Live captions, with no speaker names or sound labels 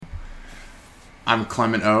I'm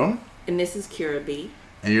Clement O. And this is Kira B.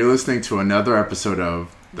 And you're listening to another episode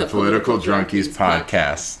of the Political Drunkies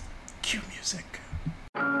Podcast. Cue music.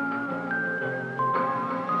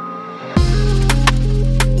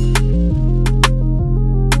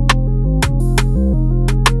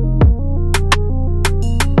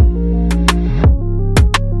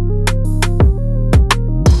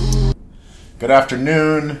 Good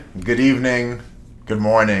afternoon, good evening, good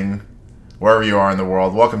morning, wherever you are in the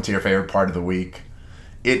world. Welcome to your favorite part of the week.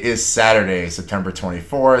 It is Saturday, September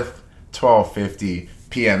 24th, 12:50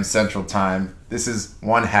 p.m. Central Time. This is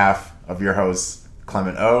one half of your host,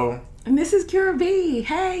 Clement O. And this is Kira B.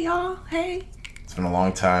 Hey, y'all. Hey. It's been a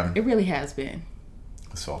long time. It really has been.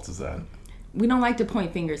 Whose fault is that? We don't like to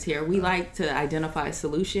point fingers here. We like to identify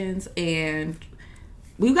solutions, and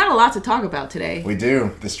we've got a lot to talk about today. We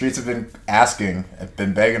do. The streets have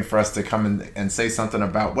been begging for us to come in and say something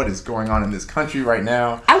about what is going on in this country right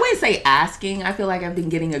now. I wouldn't say asking. I feel like I've been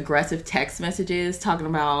getting aggressive text messages talking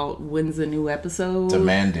about when's the new episode.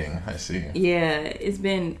 Demanding, I see. Yeah, it's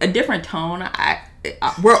been a different tone.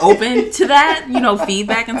 We're open to that,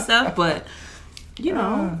 feedback and stuff, but, give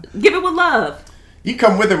it with love. You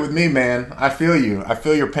come with it with me, man. I feel you. I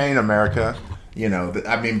feel your pain, America.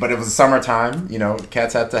 But it was summertime.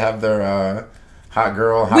 Cats had to have their hot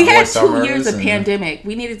girl, we had 2 years of pandemic.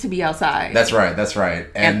 We needed to be outside. That's right.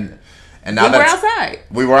 And now we were outside.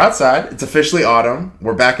 We were outside. It's officially autumn.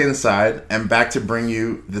 We're back inside and back to bring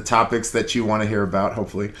you the topics that you want to hear about,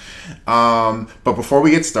 hopefully. But before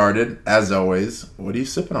we get started, as always, what are you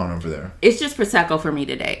sipping on over there? It's just Prosecco for me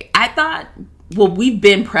today. I thought, we've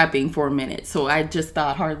been prepping for a minute, so I just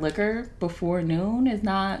thought hard liquor before noon is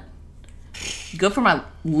not good for my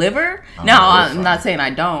liver. Now, I'm not saying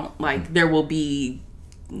I don't. Like, there will be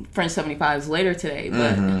French 75s later today,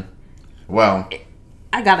 but well,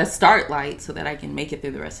 I gotta start light so that I can make it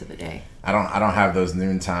through the rest of the day. I don't have those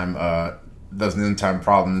noontime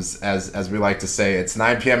problems, as we like to say. It's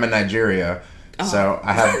 9 p.m. in Nigeria, so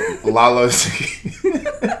I have Lalo's.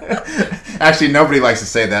 Actually, nobody likes to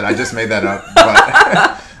say that. I just made that up, but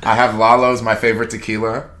I have Lalo's, my favorite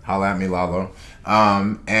tequila. Holla at me, Lalo.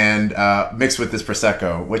 And mixed with this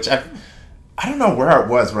Prosecco, which I don't know where it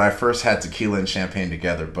was when I first had tequila and champagne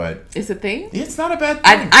together, but it's a thing. It's not a bad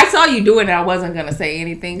thing. I saw you doing it. I wasn't gonna say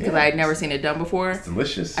anything because I had never seen it done before. It's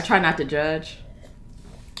delicious. I try not to judge.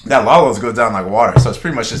 That Lalo's goes down like water, so it's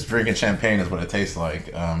pretty much just drinking champagne is what it tastes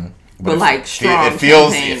like. But like strong.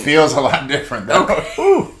 It feels a lot different though. Okay.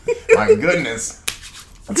 Ooh, my goodness.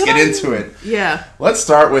 Let's get into it. Yeah. Let's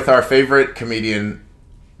start with our favorite comedian,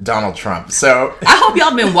 Donald Trump. So I hope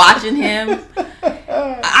y'all been watching him.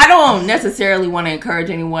 I don't necessarily want to encourage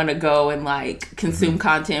anyone to go and consume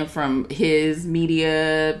content from his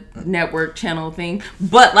media network channel thing,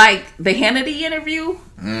 but the Hannity interview,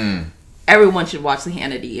 everyone should watch the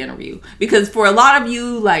Hannity interview, because for a lot of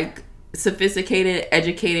you sophisticated,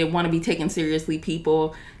 educated, want to be taken seriously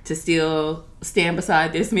people to still stand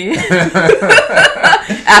beside this man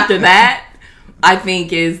after that, I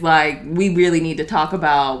think is we really need to talk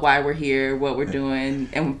about why we're here, what we're doing,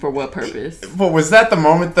 and for what purpose. But was that the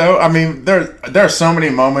moment though? I mean, there are so many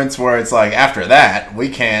moments where it's after that we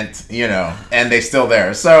can't, and they still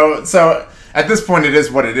there. So at this point it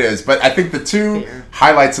is what it is. But I think the two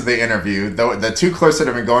highlights of the interview, the two clips that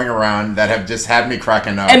have been going around that have just had me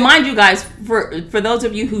cracking up. And mind you guys, for those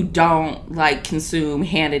of you who don't consume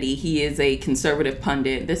Hannity, he is a conservative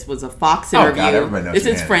pundit. This was a Fox interview. God, everybody knows this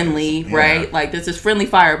is friendly, right? This is friendly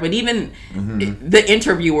fire. But even the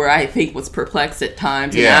interviewer, I think, was perplexed at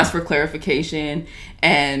times and asked for clarification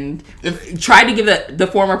and tried to give the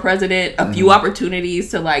former president a few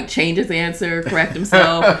opportunities to change his answer, correct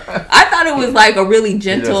himself. I thought it was a really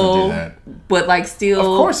gentle, but still,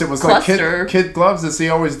 of course, it was cluster. Kid gloves as he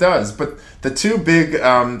always does. But the two big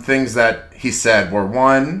things that he said were,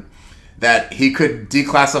 one, that he could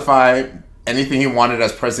declassify anything he wanted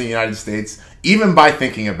as president of the United States, even by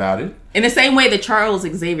thinking about it. In the same way that Charles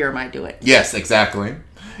Xavier might do it. Yes, exactly.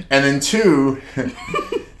 And then two,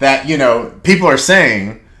 that, people are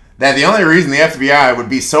saying that the only reason the FBI would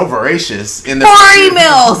be so voracious in the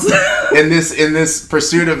emails in this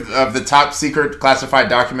pursuit of the top secret classified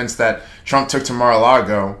documents that Trump took to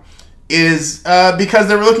Mar-a-Lago is because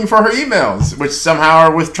they were looking for her emails, which somehow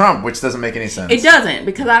are with Trump, which doesn't make any sense. It doesn't,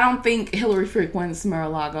 because I don't think Hillary frequents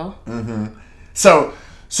Mar-a-Lago. So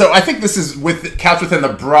I think this is couched within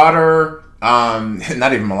the broader.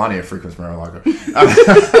 Not even Melania frequents Mar-a-Lago.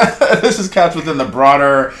 This is couched within the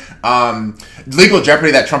broader legal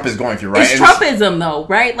jeopardy that Trump is going through, right? It's Trumpism, though,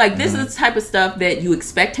 right? This is the type of stuff that you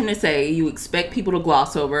expect him to say, you expect people to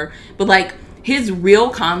gloss over, but his real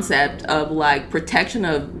concept of protection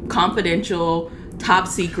of confidential top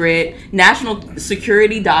secret national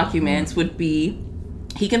security documents would be,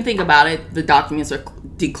 he can think about it, the documents are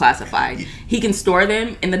declassified. He can store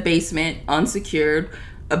them in the basement, unsecured,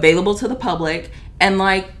 available to the public, and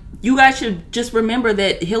like, you guys should just remember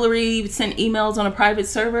that Hillary sent emails on a private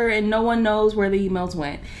server and no one knows where the emails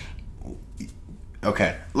went.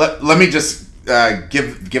 Okay, let me just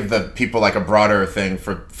give the people like a broader thing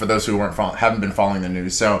for those who haven't been following the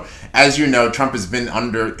news. So, as you know, Trump has been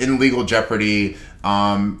in legal jeopardy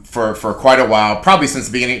for quite a while, probably since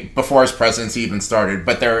the beginning, before his presidency even started.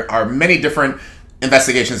 But there are many different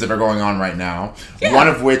investigations that are going on right now. Yeah. One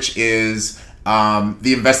of which is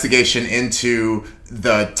the investigation into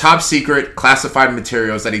the top secret classified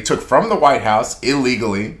materials that he took from the White House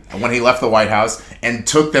illegally when he left the White House and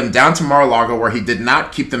took them down to Mar-a-Lago, where he did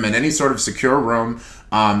not keep them in any sort of secure room.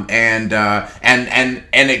 And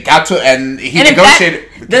it got to, and he negotiated.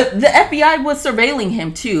 The FBI was surveilling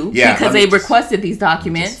him too, because they requested these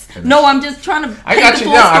documents. No, I'm just trying to paint the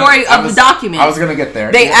full story of the documents. I was going to get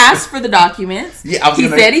there. They asked for the documents. Yeah, he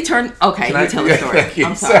said he turned. Okay, you tell the story.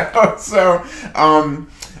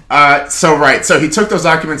 I'm sorry. So he took those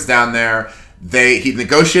documents down there. He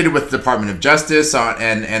negotiated with the Department of Justice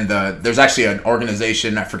there's actually an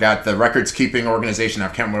organization, I forgot, the records keeping organization, I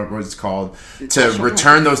can't remember what it's called, to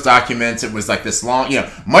return those documents. It was like this long,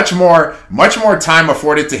 much more time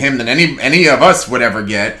afforded to him than any of us would ever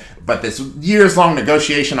get. But this years-long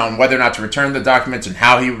negotiation on whether or not to return the documents and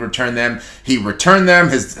how he would return them. He returned them.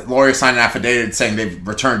 His lawyer signed an affidavit saying they've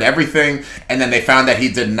returned everything. And then they found that he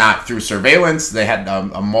did not through surveillance. They had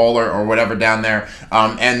a mole or whatever down there.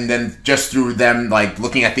 And then just through them, like,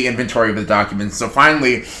 looking at the inventory of the documents. So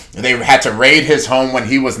finally, they had to raid his home when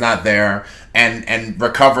he was not there and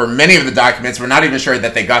recover many of the documents. We're not even sure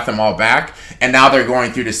that they got them all back. And now they're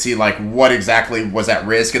going through to see, like, what exactly was at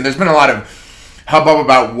risk. And there's been a lot of hubbub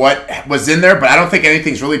about what was in there, but I don't think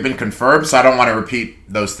anything's really been confirmed, so I don't want to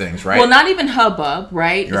repeat those things, right? Well, not even hubbub,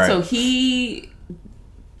 right? So he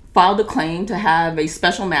filed a claim to have a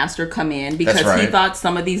special master come in because he thought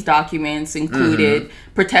some of these documents included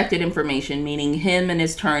protected information, meaning him and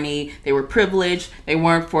his attorney, they were privileged, they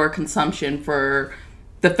weren't for consumption for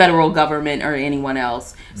the federal government or anyone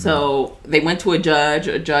else. So they went to a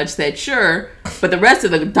judge said sure, but the rest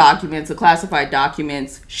of the documents, the classified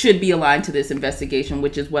documents, should be aligned to this investigation,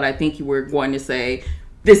 which is what I think you were going to say.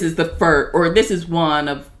 This is the first, or this is one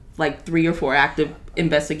of like 3 or 4 active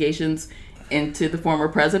investigations into the former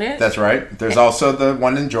president. That's right. There's also the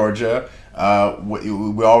one in Georgia.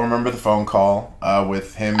 We all remember the phone call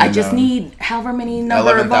with him. I just need however many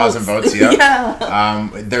number 11,000 votes. Yeah.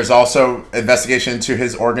 There's also investigation into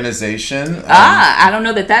his organization. I don't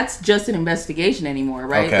know that that's just an investigation anymore,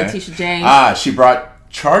 right? Okay. Letitia James. She brought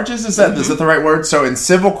charges. Is that the right word? So in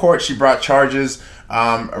civil court, she brought charges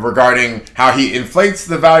regarding how he inflates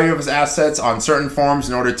the value of his assets on certain forms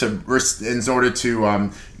in order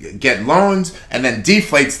to get loans, and then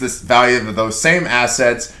deflates this value of those same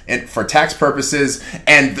assets for tax purposes,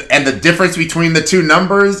 and the difference between the two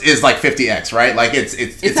numbers is like 50x, right? Like it's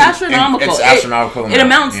astronomical. It's astronomical. It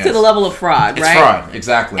amounts to the level of fraud, right? It's fraud,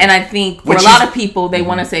 exactly. And I think for a lot of people, they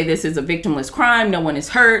want to say this is a victimless crime, no one is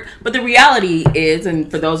hurt, but the reality is, and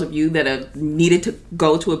for those of you that have needed to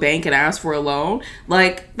go to a bank and ask for a loan,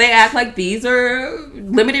 like they act like these are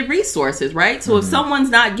limited resources, right? So if someone's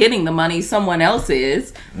not getting the money, someone else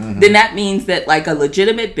is. Then that means that like a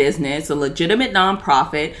legitimate business, a legitimate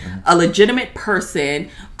nonprofit, a legitimate person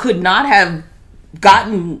could not have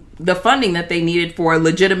gotten the funding that they needed for a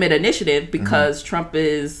legitimate initiative because Trump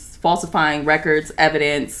is falsifying records,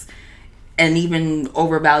 evidence, and even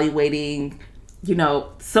overvaluating,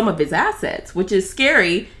 some of his assets, which is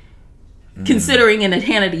scary. Considering in a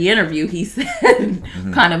Hannity interview, he said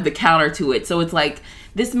kind of the counter to it. So it's like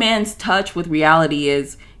this man's touch with reality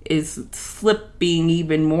is slipping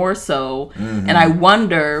even more so. And I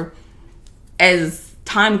wonder, as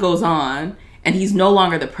time goes on and he's no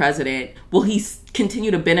longer the president, will he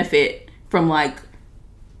continue to benefit from like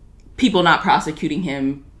people not prosecuting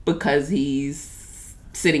him because he's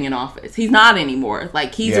sitting in office? He's not anymore.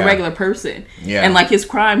 Like he's a regular person. And like his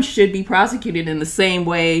crimes should be prosecuted in the same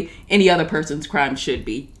way any other person's crime should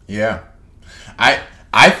be.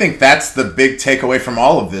 I think that's the big takeaway from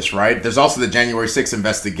all of this, right? There's also the January 6th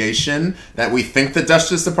investigation that we think the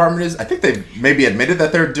Justice Department is. I think they've maybe admitted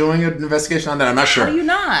that they're doing an investigation on that. I'm not sure. How do you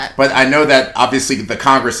not? But I know that obviously the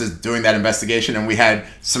Congress is doing that investigation, and we had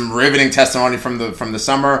some riveting testimony from the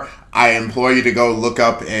summer. I implore you to go look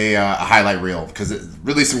up a highlight reel because it's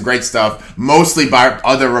really some great stuff, mostly by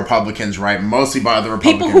other Republicans, right? Mostly by other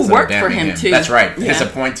Republicans. People who worked for him, too. That's right. His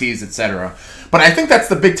appointees, etc. But I think that's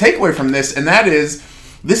the big takeaway from this, and that is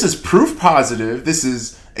This is proof positive. This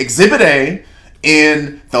is Exhibit A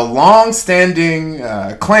in the long-standing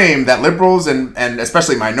claim that liberals and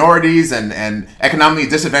especially minorities and economically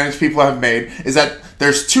disadvantaged people have made, is that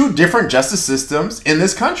there's two different justice systems in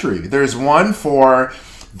this country. There's one for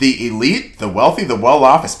the elite, the wealthy, the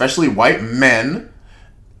well-off, especially white men,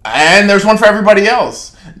 and there's one for everybody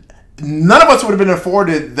else. None of us would have been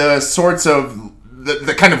afforded the sorts of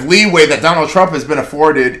the kind of leeway that Donald Trump has been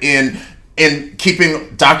afforded in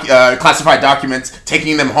keeping classified documents,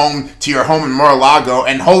 taking them home to your home in Mar-a-Lago,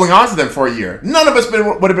 and holding on to them for a year. None of us would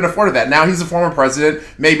have been afforded that. Now he's a former president.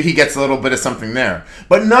 Maybe he gets a little bit of something there.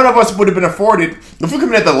 But none of us would have been afforded, if we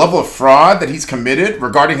committed the level of fraud that he's committed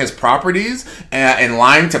regarding his properties, and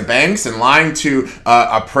lying to banks and lying to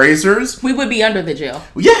appraisers. We would be under the jail.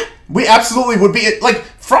 Yeah, we absolutely would be. Like,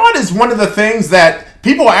 fraud is one of the things that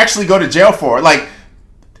people actually go to jail for. Like,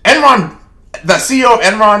 Enron, the CEO of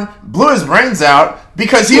Enron, blew his brains out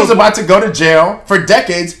because he was about to go to jail for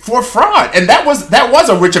decades for fraud. And that was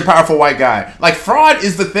a rich and powerful white guy. Like, fraud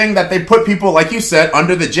is the thing that they put people, like you said,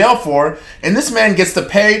 under the jail for. And this man gets to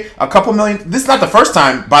pay a couple million. This is not the first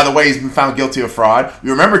time, by the way, he's been found guilty of fraud.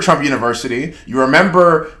 You remember Trump University. You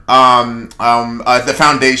remember the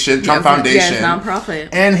foundation, Trump Foundation. Yeah, nonprofit.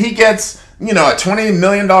 And he gets, a $20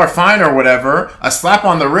 million fine or whatever, a slap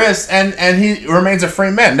on the wrist, and he remains a free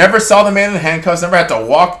man. Never saw the man in handcuffs, never had to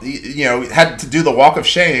walk, had to do the walk of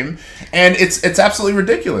shame. And it's absolutely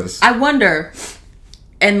ridiculous. I wonder,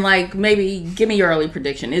 and maybe give me your early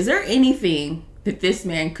prediction. Is there anything that this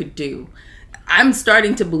man could do? I'm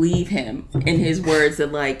starting to believe him in his words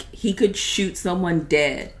that he could shoot someone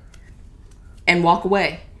dead and walk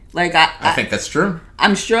away. I think that's true.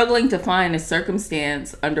 I'm struggling to find a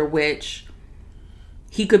circumstance under which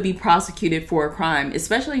he could be prosecuted for a crime,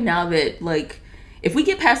 especially now that, if we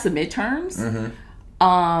get past the midterms,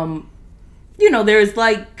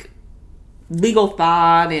 there's, legal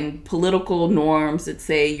thought and political norms that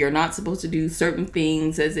say you're not supposed to do certain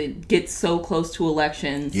things as it gets so close to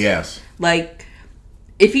elections. Yes.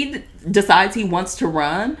 If he decides he wants to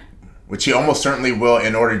run... Which he almost certainly will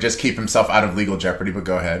in order to just keep himself out of legal jeopardy, but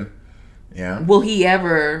go ahead. Yeah. Will he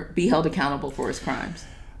ever be held accountable for his crimes?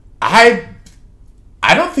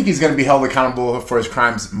 I don't think he's going to be held accountable for his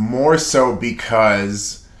crimes, more so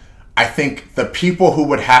because I think the people who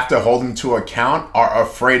would have to hold him to account are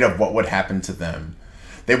afraid of what would happen to them.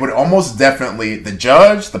 They would almost definitely, the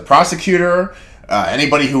judge, the prosecutor,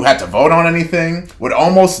 anybody who had to vote on anything would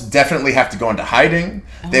almost definitely have to go into hiding.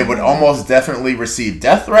 They would almost definitely receive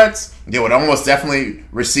death threats. They would almost definitely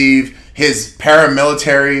receive his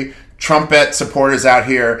paramilitary trumpet supporters out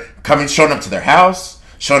here showing up to their house,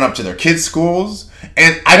 showing up to their kids' schools.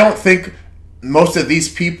 And I don't think most of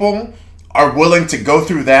these people are willing to go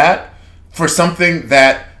through that for something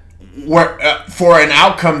that, for an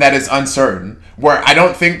outcome that is uncertain, where I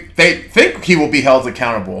don't think they think he will be held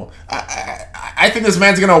accountable. I think this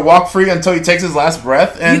man's going to walk free until he takes his last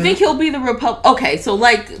breath. And you think he'll be the Okay, so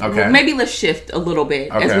maybe let's shift a little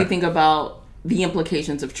bit as we think about the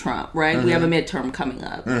implications of Trump, right? Mm-hmm. We have a midterm coming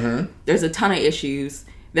up. Mm-hmm. There's a ton of issues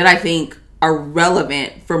that I think are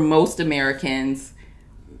relevant for most Americans.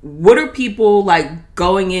 What are people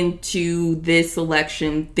going into this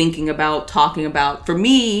election thinking about, talking about? For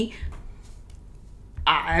me,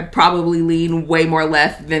 I probably lean way more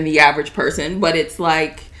left than the average person, but it's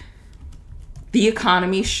the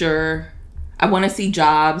economy, sure. I want to see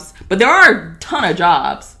jobs, but there are a ton of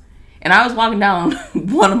jobs. And I was walking down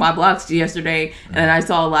one of my blocks yesterday, and I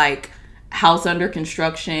saw house under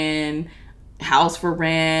construction, house for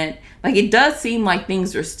rent. It does seem like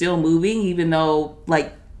things are still moving, even though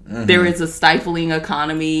there is a stifling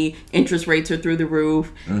economy, interest rates are through the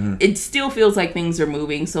roof. Mm-hmm. It still feels like things are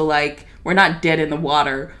moving. So we're not dead in the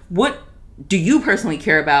water. What do you personally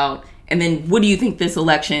care about? And then what do you think this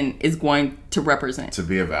election is going to represent? To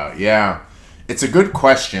be about, yeah. It's a good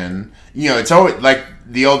question. It's always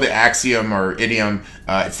the old axiom or idiom,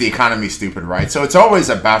 it's the economy, stupid, right? So it's always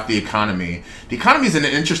about the economy. The economy is in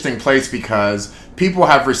an interesting place because people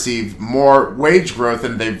have received more wage growth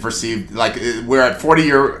than they've received. We're at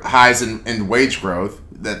 40-year highs in wage growth.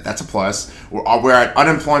 That's a plus. We're at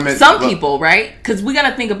unemployment. Some people, right? Because we got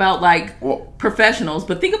to think about professionals,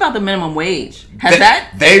 but think about the minimum wage.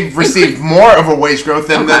 They've received more of a wage growth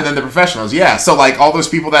than the professionals. Yeah. So all those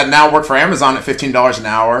people that now work for Amazon at $15 an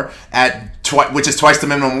hour which is twice the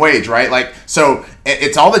minimum wage, right? So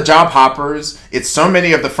it's all the job hoppers. It's so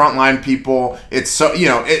many of the frontline people. It's so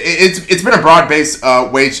it's been a broad-based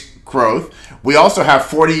wage growth. we also have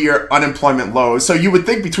 40-year unemployment lows. So you would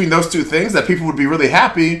think between those two things that people would be really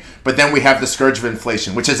happy, but then we have the scourge of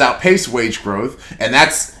inflation, which has outpaced wage growth. And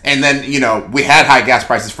then, we had high gas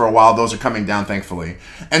prices for a while. Those are coming down, thankfully.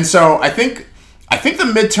 And so I think the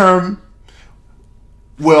midterm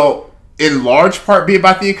will in large part be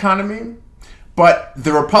about the economy, but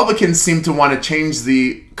the Republicans seem to want to change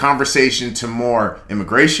the conversation to more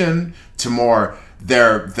immigration, to more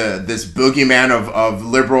this boogeyman of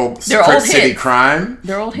liberal city crime.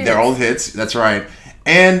 They're old hits. They're old hits. That's right.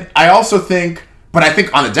 And I also think, but I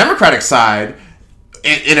think on the Democratic side,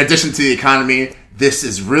 in addition to the economy, this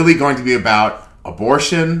is really going to be about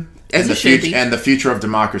abortion and the future of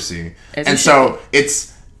democracy. And so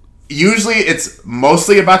it's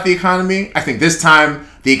mostly about the economy. I think this time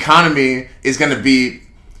the economy is going to be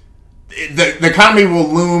the economy will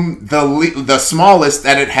loom the smallest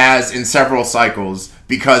that it has in several cycles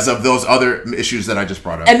because of those other issues that I just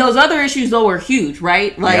brought up. And those other issues, though, are huge,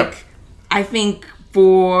 right? Like, yep. I think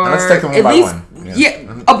for let's take them one by one.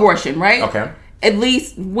 Yeah, abortion, right? Okay. At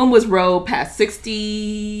least when was Roe passed?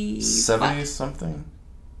 70 something.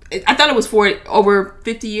 I thought it was over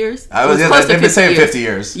 50 years. They've been saying 50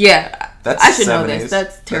 years. Yeah. That's I should 70s. know this.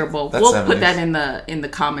 That's terrible. We'll 70s. Put that in the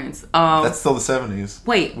comments. That's still the 70s.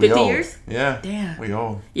 Wait, 50 years? Yeah. Damn. We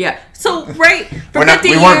old. Yeah. So, right. We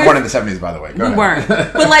weren't born in the 70s, by the way. We weren't.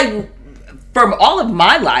 But, like, from all of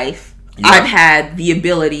my life, yeah. I've had the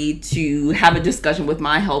ability to have a discussion with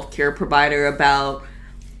my healthcare provider about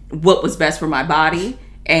what was best for my body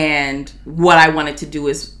and what I wanted to do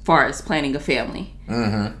as far as planning a family.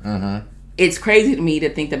 Mm-hmm. Mm-hmm. It's crazy to me to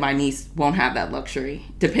think that my niece won't have that luxury,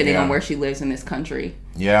 depending on where she lives in this country.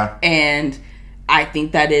 Yeah. And I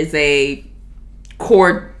think that is a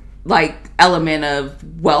core, element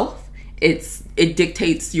of wealth. It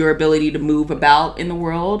dictates your ability to move about in the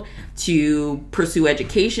world, to pursue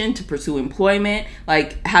education, to pursue employment.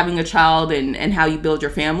 Like, having a child and how you build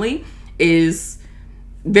your family is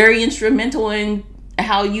very instrumental in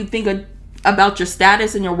how you think about your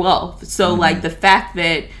status and your wealth. So, the fact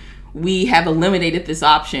that we have eliminated this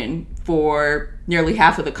option for nearly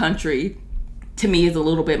half of the country, to me, is a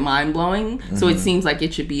little bit mind-blowing. Mm-hmm. So it seems like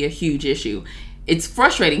it should be a huge issue. It's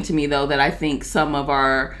frustrating to me, though, that I think some of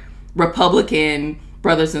our Republican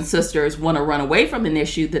brothers and sisters want to run away from an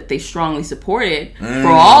issue that they strongly supported for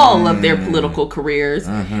all of their political careers.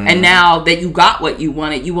 Mm-hmm. And now that you got what you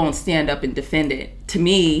wanted, you won't stand up and defend it. To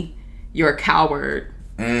me, you're a coward.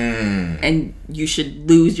 And you should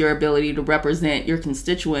lose your ability to represent your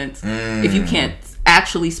constituents if you can't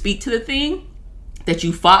actually speak to the thing that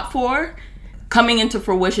you fought for coming into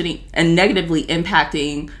fruition and negatively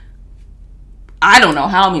impacting I don't know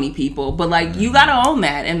how many people, but you gotta own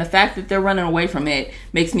that. And the fact that they're running away from it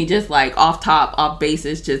makes me just off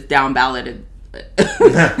basis, just down balloted.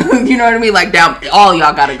 You know what I mean? Down, all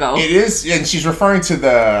y'all gotta go. It is, and she's referring to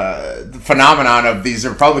the phenomenon of these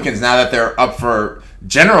Republicans now that they're up for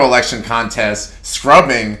general election contests,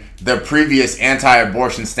 scrubbing their previous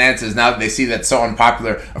anti-abortion stances now that they see that's so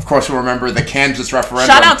unpopular. Of course, we'll remember the Kansas referendum.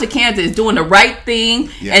 Shout out to Kansas, doing the right thing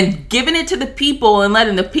and giving it to the people and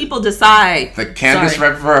letting the people decide. The Kansas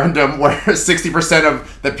referendum, where 60%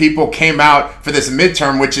 of the people came out for this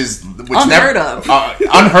midterm, which unheard of.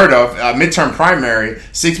 Midterm primary.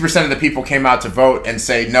 60% of the people came out to vote and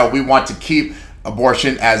say, no, we want to keep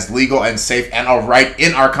abortion as legal and safe and a right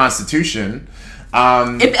in our Constitution.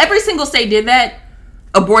 If every single state did that,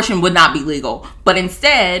 abortion would not be legal. But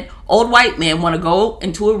instead, old white men want to go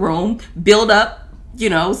into a room, build up,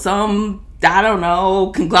 some, I don't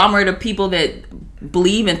know, conglomerate of people that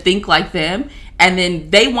believe and think like them, and then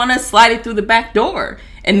they want to slide it through the back door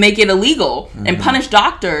and make it illegal and punish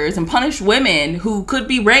doctors and punish women who could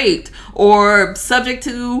be raped or subject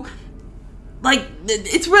to,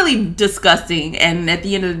 it's really disgusting. And at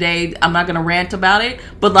the end of the day, I'm not going to rant about it,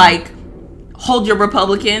 but hold your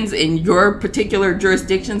Republicans in your particular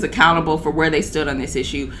jurisdictions accountable for where they stood on this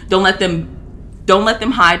issue. Don't let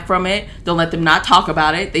them hide from it. Don't let them not talk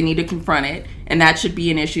about it. They need to confront it, and that should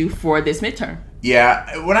be an issue for this midterm.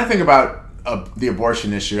 Yeah, when I think about the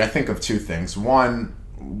abortion issue, I think of two things. One,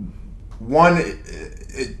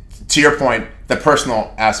 to your point, the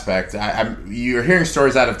personal aspect. You're hearing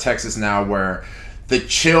stories out of Texas now where the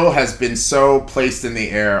chill has been so placed in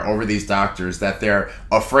the air over these doctors that they're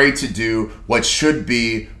afraid to do what should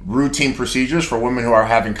be routine procedures for women who are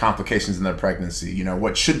having complications in their pregnancy.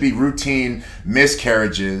 What should be routine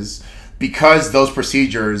miscarriages, because those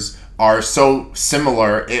procedures are so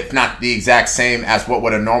similar, if not the exact same as what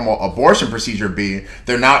would a normal abortion procedure be.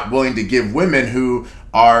 They're not willing to give women who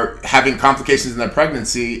are having complications in their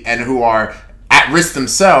pregnancy and who are at risk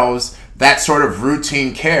themselves that sort of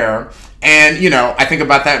routine care. And, I think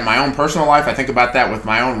about that in my own personal life. I think about that with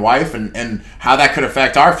my own wife and how that could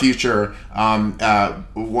affect our future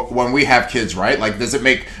when we have kids, right? Like, does it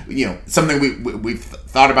make, something we've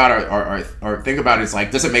thought about or think about is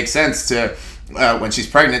like, does it make sense to, when she's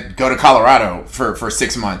pregnant, go to Colorado for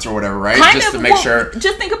 6 months or whatever, right? Just to make sure.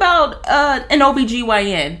 Just think about an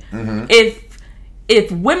OBGYN. Mm-hmm.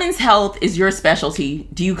 If women's health is your specialty,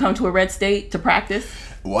 do you come to a red state to practice?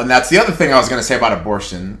 Well, and that's the other thing I was going to say about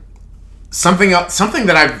abortion. Something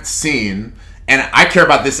that I've seen, and I care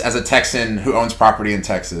about this as a Texan who owns property in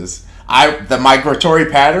Texas. The migratory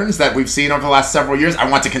patterns that we've seen over the last several years, I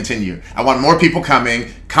want to continue. I want more people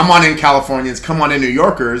coming. Come on in, Californians. Come on in, New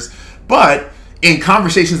Yorkers. But in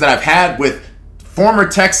conversations that I've had with former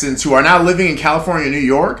Texans who are now living in California and New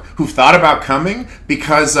York, who've thought about coming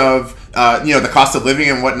because of the cost of living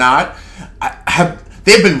and whatnot,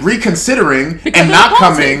 they've been reconsidering and not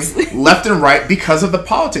coming left and right because of the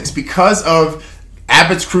politics, because of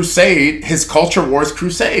Abbott's crusade, his culture wars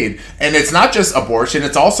crusade. And it's not just abortion,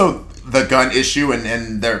 it's also the gun issue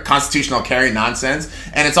and their constitutional carry nonsense.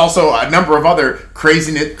 And it's also a number of other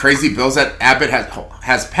crazy bills that Abbott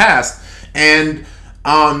has passed. And,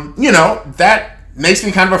 that makes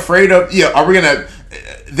me kind of afraid of, are we going to...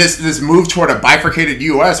 This move toward a bifurcated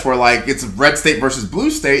U.S. where like it's red state versus blue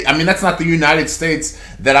state. I mean, that's not the United States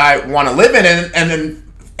that I want to live in.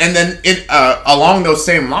 And then along those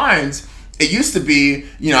same lines, it used to be,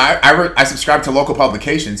 I subscribe to local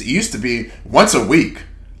publications. It used to be once a week,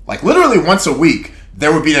 like literally once a week,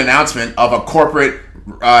 there would be an announcement of a corporate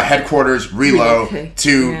headquarters reload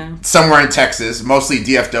to somewhere in Texas, mostly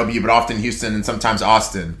DFW, but often Houston and sometimes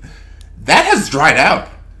Austin. That has dried out.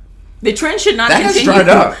 The trend should not that continue. Has dried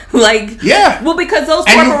up. Well, because those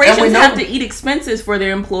corporations have to eat expenses for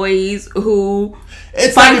their employees who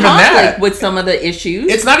find conflict with some of the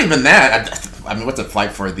issues. It's not even that. I mean, what's a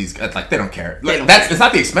flight for these? Like, they don't care. It's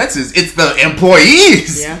not the expenses. It's the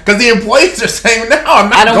employees. Because the employees are saying, no, I'm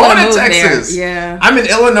not going to Texas. There. Yeah. I'm in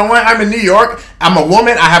Illinois. I'm in New York. I'm a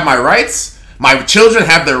woman. I have my rights. My children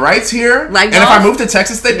have their rights here. And if I move to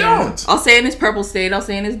Texas, they don't. I'll stay in this purple state. I'll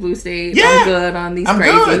stay in this blue state. Yeah. I'm good on these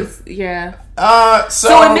crazies. Good. Yeah.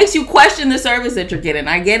 So it makes you question the service that you're getting.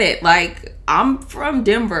 I get it. Like, I'm from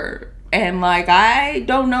Denver. And, like, I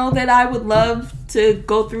don't know that I would love to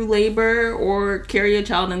go through labor or carry a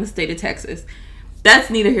child in the state of Texas.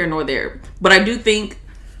 That's neither here nor there. But I do think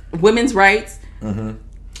women's rights,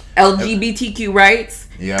 LGBTQ rights,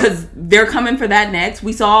 because they're coming for that next.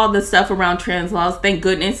 We saw the stuff around trans laws. Thank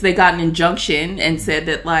goodness they got an injunction and said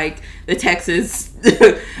that, like, the Texas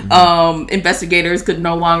investigators could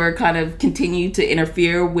no longer kind of continue to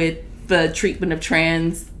interfere with the treatment of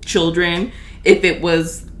trans children if it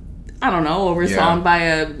was, I don't know, oversawn by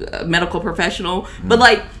a medical professional. But,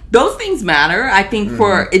 like, those things matter, I think,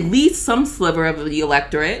 for at least some sliver of the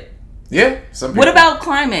electorate. Yeah. What about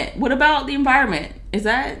climate? What about the environment?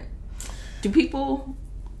 Do people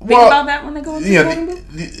think about that when they go into the voting booth?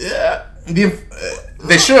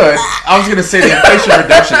 They should. I was going to say the Inflation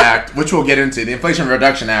Reduction Act, which we'll get into. The Inflation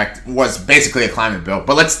Reduction Act was basically a climate bill.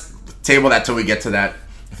 But let's table that till we get to that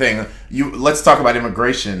thing. Let's talk about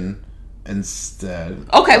immigration instead.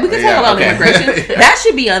 Okay, we can talk about immigration. That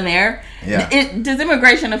should be on there. Yeah. Does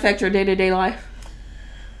immigration affect your day-to-day life?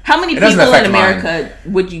 How many people in America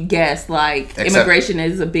would you guess, like, immigration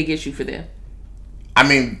is a big issue for them? I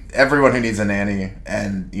mean, everyone who needs a nanny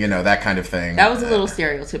and, that kind of thing. That was a little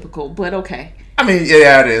stereotypical, but okay. I mean,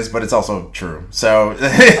 yeah, it is, but it's also true. So,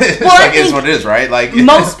 it's what it is, right? Like,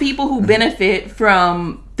 most people who benefit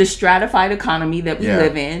from the stratified economy that we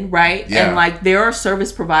live in, right? Yeah. And, like, there are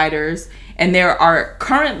service providers, and there are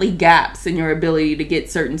currently gaps in your ability to get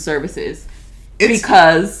certain services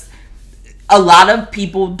because a lot of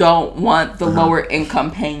people don't want the lower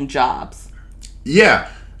income paying jobs. Yeah.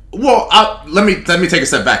 Well, let me take a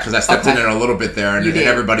step back because I stepped in it a little bit there, and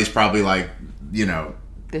everybody's probably like,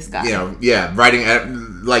 this guy,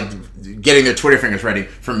 writing like getting their Twitter fingers ready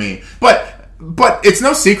for me. But it's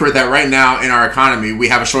no secret that right now in our economy we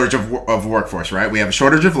have a shortage of workforce, right? We have a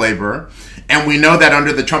shortage of labor, and we know that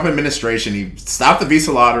under the Trump administration, he stopped the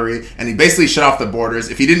visa lottery and he basically shut off the borders.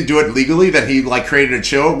 If he didn't do it legally, then he created a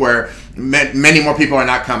chill where many more people are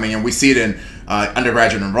not coming, and we see it in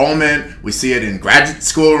undergraduate enrollment. We see it in graduate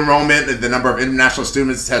school enrollment. The number of international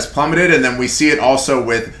students has plummeted. And then we see it also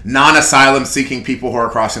with non-asylum seeking people who are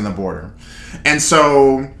crossing the border. And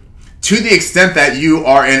so to the extent that you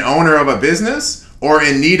are an owner of a business or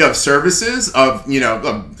in need of services of,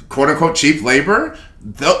 quote unquote cheap labor,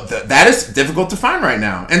 that is difficult to find right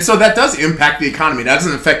now. And so that does impact the economy. That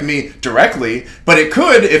doesn't affect me directly, but it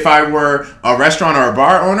could if I were a restaurant or a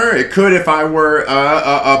bar owner. It could if I were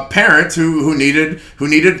a parent who needed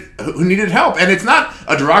help. And it's not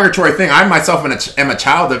a derogatory thing. I myself am a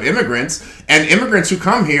child of immigrants, and immigrants who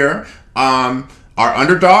come here are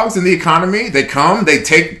underdogs in the economy. They come, they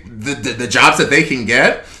take the jobs that they can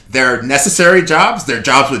get. They're necessary jobs. They're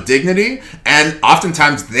jobs with dignity. And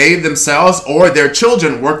oftentimes they themselves or their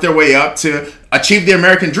children work their way up to achieve the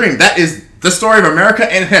American dream. That is the story of America,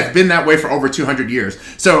 and it has been that way for over 200 years.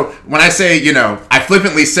 So when I say, I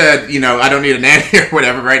flippantly said, I don't need a nanny or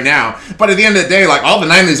whatever right now. But at the end of the day, like all the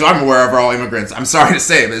 90s I'm aware of are all immigrants. I'm sorry to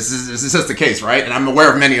say, this is just the case, right? And I'm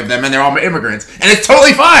aware of many of them, and they're all immigrants. And it's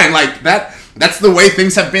totally fine. Like that's the way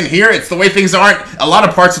things have been here. It's the way things are in a lot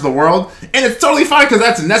of parts of the world. And it's totally fine because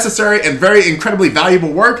that's necessary and very incredibly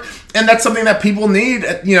valuable work. And that's something that people need,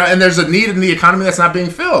 and there's a need in the economy that's not being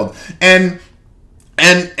filled. And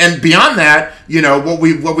beyond that,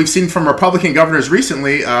 what we've seen from Republican governors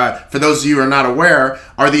recently, for those of you who are not aware,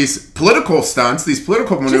 are these political stunts, these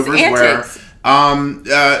political maneuvers where,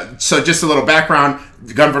 so just a little background,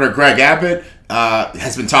 Governor Greg Abbott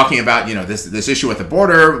has been talking about, this issue at the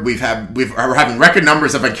border. We're having record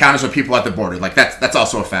numbers of encounters with people at the border. Like that's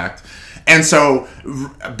also a fact. And so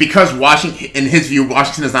because in his view,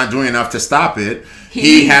 Washington is not doing enough to stop it,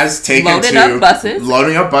 he has taken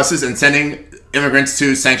loading up buses and sending immigrants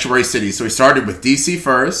to sanctuary cities. So he started with DC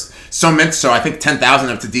first. So I think 10,000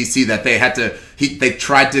 up to DC that they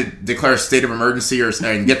tried to declare a state of emergency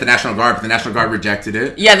and get the National Guard, but the National Guard rejected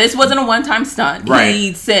it. Yeah, this wasn't a one-time stunt. Right.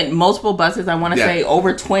 He sent multiple buses, I want to say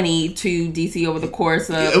over 20 to DC over the course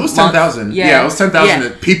of It was 10,000. Yeah, it was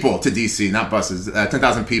 10,000 people to DC, not buses.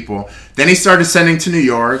 10,000 people. Then he started sending to New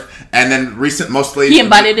York, and then mostly... He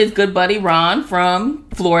invited his good buddy Ron from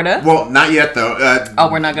Florida. Well, not yet, though.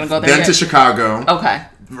 We're not going to go there Then yet? To Chicago. Okay.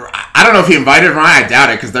 I don't know if he invited Ron. I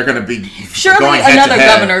doubt it because they're going to be surely another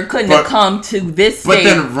governor couldn't have come to this state. But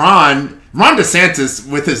then Ron DeSantis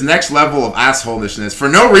with his next level of assholishness for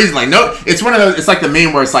no reason, it's one of those. It's like the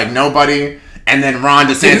meme where it's like nobody, and then Ron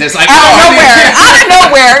DeSantis out of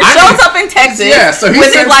nowhere shows up in Texas. Yeah, so he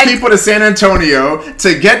sends people to San Antonio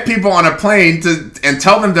to get people on a plane and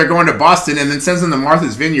tell them they're going to Boston, and then sends them to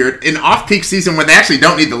Martha's Vineyard in off-peak season when they actually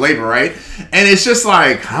don't need the labor, right? And it's just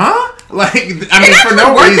like, huh? Like, for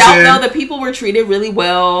no reason. Out, though, the people were treated really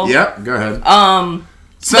well. Yep, go ahead.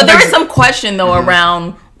 But there is some question, though,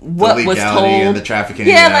 around what was told. And the trafficking.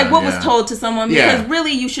 Yeah, what was told to someone. Because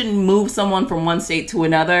really, you shouldn't move someone from one state to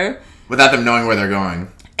another. Without them knowing where they're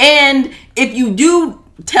going. And if you do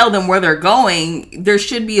tell them where they're going, there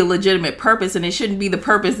should be a legitimate purpose, and it shouldn't be the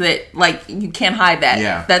purpose that, you can't hide that.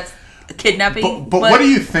 Yeah. That's kidnapping. But what do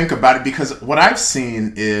you think about it? Because what I've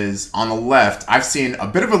seen is, on the left, I've seen a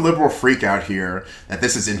bit of a liberal freak out here that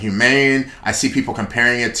this is inhumane. I see people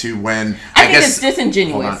comparing it to when... I think it's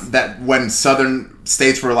disingenuous. That when southern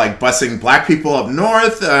states were, busing black people up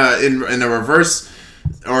north in the reverse...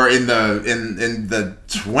 Or in the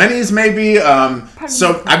 20s maybe.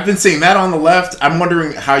 So I've been seeing that on the left. I'm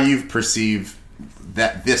wondering how you perceive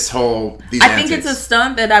these I think it's a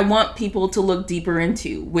stunt that I want people to look deeper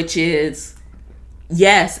into, which is,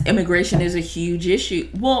 yes, immigration is a huge issue.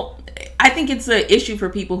 Well, I think it's an issue for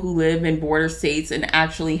people who live in border states and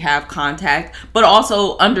actually have contact, but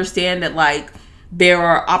also understand that there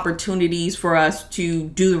are opportunities for us to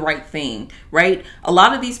do the right thing, right? A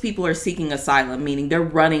lot of these people are seeking asylum, meaning they're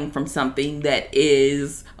running from something that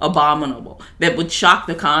is abominable, that would shock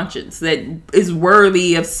the conscience, that is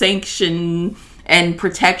worthy of sanction and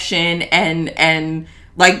protection and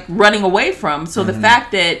running away from. So the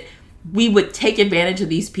fact that we would take advantage of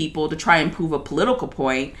these people to try and prove a political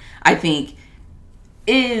point, I think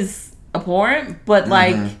is abhorrent, but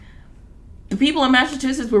the people in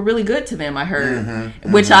Massachusetts were really good to them, I heard.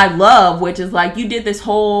 Which I love, which is you did this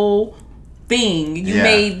whole thing. You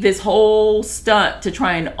made this whole stunt to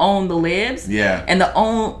try and own the libs. Yeah. And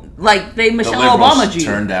Michelle Obama Jew.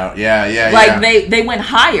 Turned out. Yeah. They went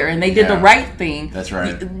higher and they did the right thing. That's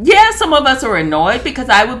right. Yeah, some of us are annoyed because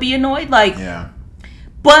I would be annoyed.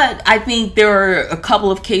 But I think there are a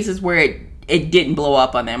couple of cases where it didn't blow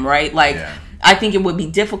up on them, right? I think it would be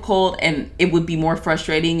difficult and it would be more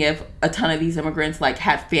frustrating if a ton of these immigrants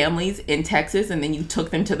had families in Texas and then you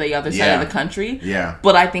took them to the other side of the country. Yeah.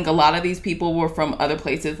 But I think a lot of these people were from other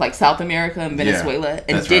places like South America and Venezuela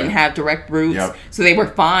and didn't have direct routes. Yep. So they were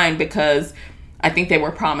fine because I think they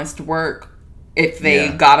were promised work if they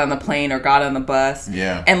got on the plane or got on the bus.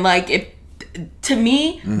 Yeah. And to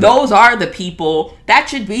me, those are the people that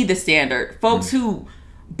should be the standard. Folks who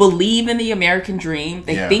believe in the American dream.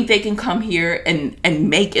 They Yeah. think they can come here and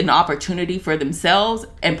make an opportunity for themselves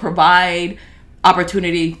and provide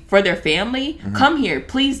opportunity for their family. Come here.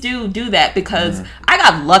 Please do that, because I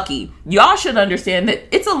got lucky. Y'all should understand that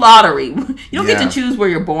it's a lottery. You don't get to choose where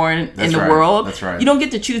you're born in the world. That's right. You don't get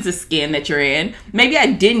to choose the skin that you're in. Maybe I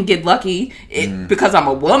didn't get lucky because I'm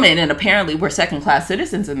a woman and apparently we're second-class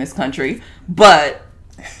citizens in this country, but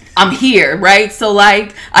I'm here, right? So,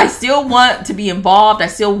 like, I still want to be involved. I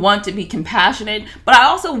still want to be compassionate, but I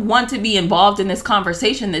also want to be involved in this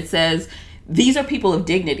conversation that says, these are people of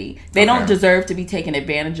dignity. They don't deserve to be taken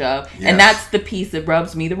advantage of. Yes. And that's the piece that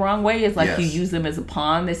rubs me the wrong way, is like, you use them as a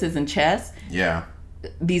pawn. This isn't chess. Yeah.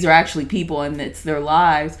 These are actually people, and it's their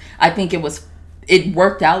lives. I think it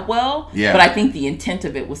worked out well, but I think the intent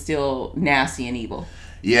of it was still nasty and evil.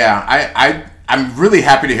 Yeah, I'm really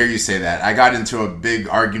happy to hear you say that. I got into a big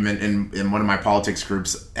argument in one of my politics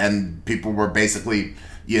groups, and people were basically,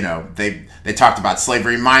 they talked about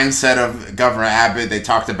slavery mindset of Governor Abbott. They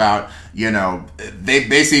talked about, they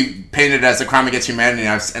basically painted it as a crime against humanity.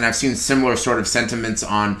 And I've seen similar sort of sentiments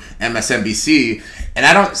on MSNBC, and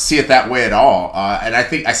I don't see it that way at all. And I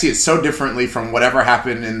think I see it so differently from whatever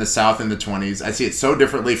happened in the South in the 20s. I see it so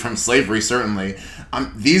differently from slavery, certainly.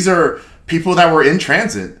 These are people that were in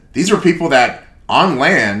transit. These were people that, on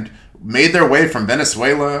land, made their way from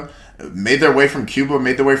Venezuela, made their way from Cuba,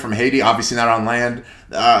 made their way from Haiti, obviously not on land,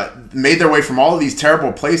 made their way from all of these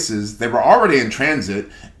terrible places. They were already in transit,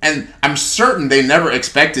 and I'm certain they never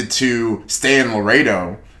expected to stay in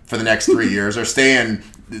Laredo for the next 3 years or stay in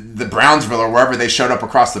the Brownsville or wherever they showed up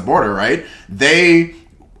across the border, right? They,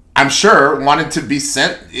 I'm sure, wanted to be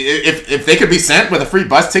sent, if they could be sent with a free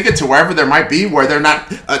bus ticket to wherever there might be, where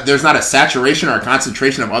there's not a saturation or a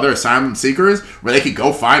concentration of other asylum seekers, where they could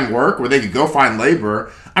go find work, where they could go find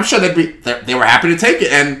labor. I'm sure they were happy to take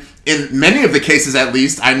it. And in many of the cases, at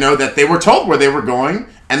least, I know that they were told where they were going,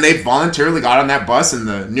 and they voluntarily got on that bus. And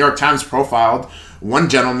the New York Times profiled one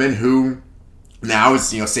gentleman who now is,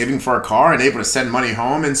 saving for a car and able to send money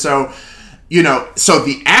home. And so, so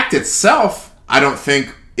the act itself, I don't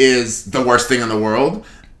think is the worst thing in the world.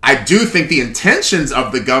 I do think the intentions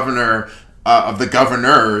of the governor, of the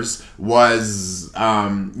governors, was,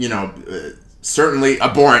 certainly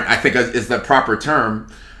abhorrent, I think is the proper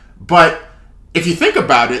term. But if you think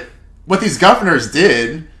about it, what these governors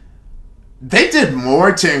did, they did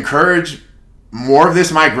more to encourage more of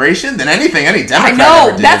this migration than anything any Democrat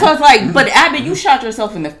ever did. That's what I was like. But Abbott, you shot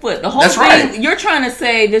yourself in the foot. The whole That's thing, right. You're trying to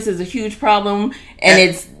say this is a huge problem and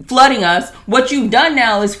it's flooding us. What you've done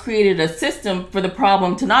now is created a system for the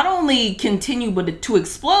problem to not only continue, but to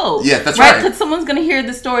explode. Yeah, that's right. Because someone's going to hear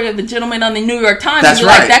the story of the gentleman on the New York Times That's and be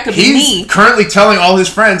right. like, that could be me. He's currently telling all his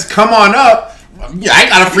friends, come on up. Yeah, I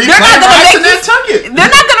got a free plane ride to Nantucket. They're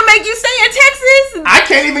not going to make you stay in Texas. I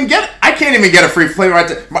can't even get a free plane ride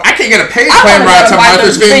I can't get a paid plane ride to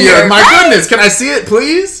Martha's Vineyard. My goodness, can I see it,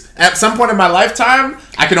 please? At some point in my lifetime,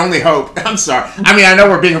 I can only hope. I'm sorry. I mean, I know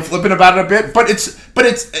we're being flippant about it a bit, but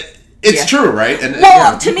it's true, right? And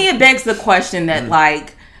to me, it begs the question that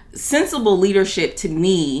like sensible leadership to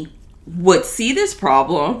me would see this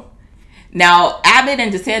problem. Now, Abbott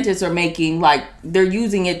and DeSantis are making, like, they're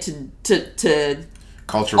using it to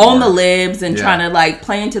culture own the libs and trying to, like,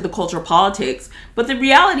 play into the cultural politics. But the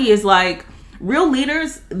reality is, like, real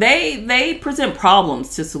leaders, they present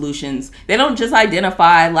problems to solutions. They don't just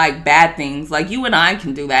identify, like, bad things. Like, you and I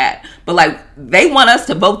can do that. But, like, they want us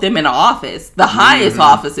to vote them into office, the highest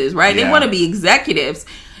offices, right? Yeah. They want to be executives.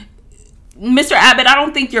 Mr. Abbott, I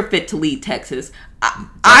don't think you're fit to lead Texas.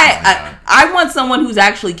 I want someone who's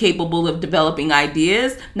actually capable of developing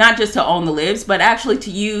ideas, not just to own the libs, but actually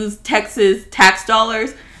to use Texas tax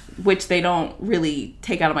dollars, which they don't really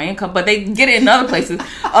take out of my income, but they get it in other places. They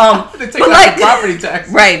take out the property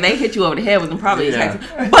tax. Right, they hit you over the head with the property taxes.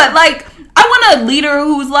 But, like, I want a leader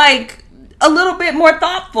who's, like, a little bit more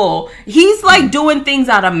thoughtful. He's, like, doing things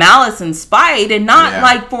out of malice and spite and not,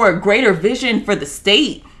 like, for a greater vision for the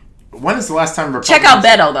state. When is the last time Republicans... Check out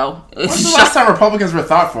Beto, though. When's the last time Republicans were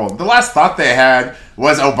thoughtful? The last thought they had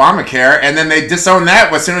was Obamacare, and then they disowned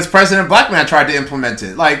that as soon as President Blackman tried to implement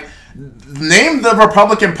it. Like, name the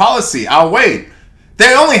Republican policy. I'll wait.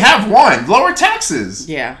 They only have one. Lower taxes.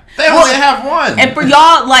 Yeah. They only have one. And for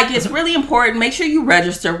y'all, like, it's really important. Make sure you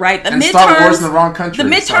register, right? And start wars in the wrong country. The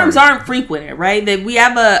midterms aren't frequent, right? That we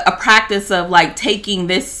have a practice of, like, taking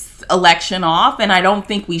this election off, and I don't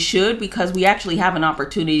think we should, because we actually have an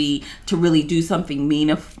opportunity to really do something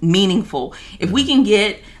meaningful. If we can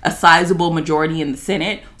get a sizable majority in the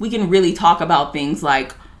Senate, we can really talk about things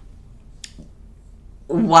like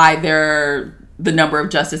why they're the number of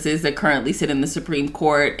justices that currently sit in the Supreme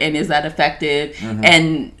Court, and is that effective?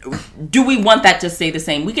 And do we want that to stay the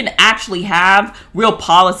same? We can actually have real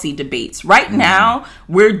policy debates. Right now,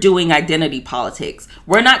 we're doing identity politics.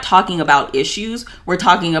 We're not talking about issues. We're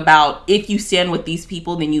talking about, if you stand with these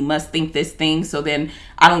people, then you must think this thing. So then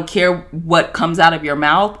I don't care what comes out of your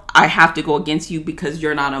mouth. I have to go against you because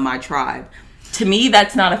you're not on my tribe. To me,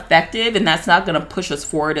 that's not effective, and that's not going to push us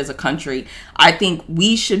forward as a country. I think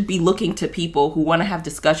we should be looking to people who want to have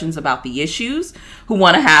discussions about the issues, who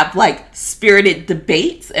want to have like spirited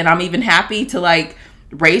debates. And I'm even happy to like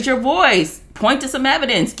raise your voice, point to some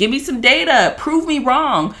evidence, give me some data, prove me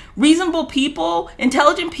wrong. Reasonable people,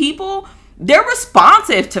 intelligent people, they're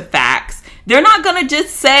responsive to facts. They're not going to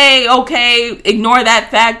just say, okay, ignore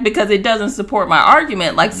that fact because it doesn't support my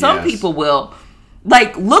argument, like some people will.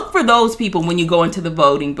 Like, look for those people when you go into the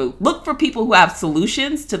voting booth. Look for people who have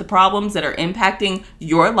solutions to the problems that are impacting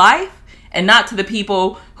your life, and not to the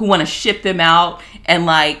people who want to ship them out and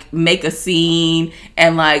like make a scene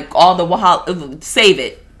and like all the save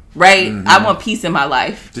it, right? I want peace in my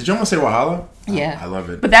life. Did you almost say Wahala? Yeah, I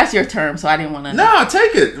love it. But that's your term, so I didn't want to. No,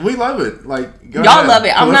 take it. We love it. Like, go y'all ahead. love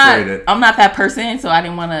it. Proliferate I'm not that person, so I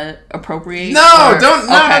didn't want to appropriate.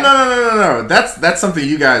 No. That's something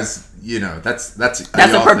you guys. You know, that's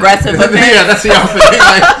a progressive event. Yeah, that's y'all thing.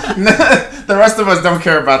 Like, the rest of us don't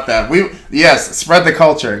care about that. Spread the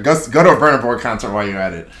culture. Go to a Burna Boy concert while you're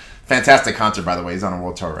at it. Fantastic concert, by the way. He's on a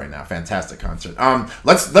world tour right now. Fantastic concert.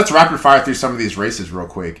 Let's rapid fire through some of these races real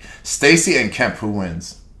quick. Stacey and Kemp, who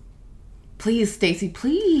wins? Please, Stacey,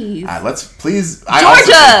 please. All right, let's please.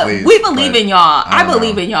 Georgia, we believe in y'all. I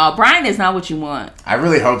believe in y'all. Brian is not what you want. I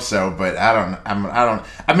really hope so, but I don't.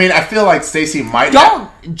 I mean, I feel like Stacey might.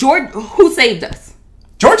 Georgia, who saved us?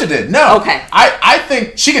 Georgia did. No. Okay. I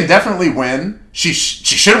think she can definitely win. She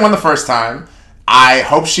should have won the first time. I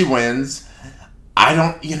hope she wins. I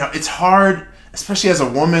don't. You know, it's hard, especially as a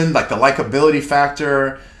woman. Like the likability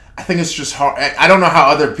factor. I think it's just hard. I don't know how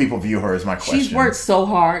other people view her is my question. She's worked so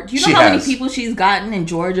hard. Do you know how many people she's gotten in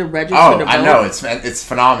Georgia registered to vote? I know. It's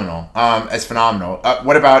phenomenal. It's phenomenal.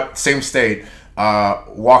 What about same state,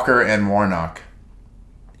 Walker and Warnock?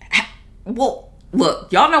 Well,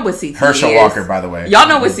 look, y'all know what CTE is. Herschel Walker, by the way. Y'all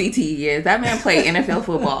know what CTE is. That man played NFL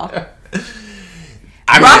football.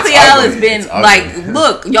 Raphael has been like,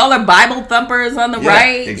 look, y'all are Bible thumpers on the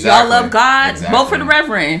right. Exactly. Y'all love God. Exactly. Vote for the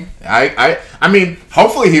Reverend. I mean,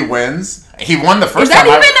 hopefully he wins. He won the first time.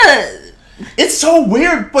 Is that even It's so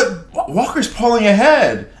weird, but Walker's polling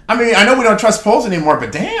ahead. I mean, I know we don't trust polls anymore,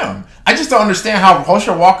 but damn. I just don't understand how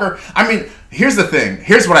Herschel Walker... I mean, here's the thing.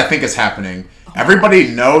 Here's what I think is happening. Everybody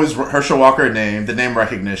knows Herschel Walker's name, the name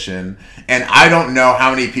recognition, and I don't know how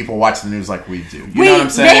many people watch the news like we do. You know what I'm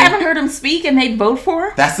saying? They haven't heard him speak and they'd vote for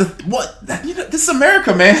him? That's this is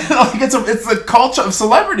America, man. Like it's the culture of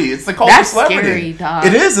celebrity. It's the culture of celebrity. That's scary, dog.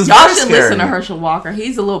 It is. It's Y'all should scary. Listen to Herschel Walker.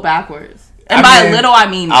 He's a little backwards. And by a little, I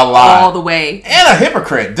mean all the way. And a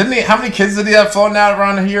hypocrite. Didn't he? How many kids did he have floating out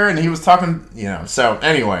around here? And he was talking, So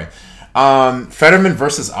anyway, Fetterman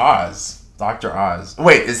versus Oz. Dr. Oz.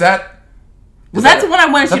 Wait, is that... Well, that's the one I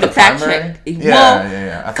wanted you to fact check.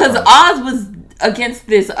 Yeah. Because Oz was against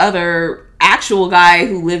this other actual guy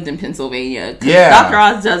who lived in Pennsylvania. Yeah. Dr.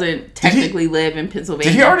 Oz doesn't technically live in Pennsylvania.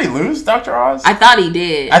 Did he already lose, Dr. Oz? I thought he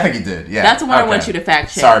did. I think he did, yeah. That's the one I want you to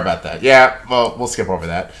fact check. Sorry about that. Yeah, well, we'll skip over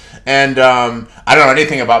that. And I don't know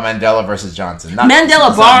anything about Mandela versus Johnson.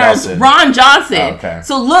 Mandela Barnes, Ron Johnson. Oh, okay.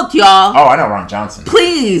 So look, y'all. Oh, I know Ron Johnson.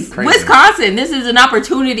 Please, crazy. Wisconsin, this is an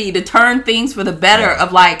opportunity to turn things for the better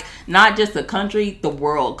of like not just the country, the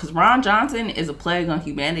world. Because Ron Johnson is a plague on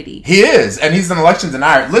humanity. He is, and he's an election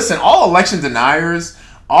denier. Listen, all election deniers,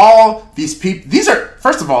 all these people,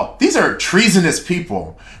 first of all, these are treasonous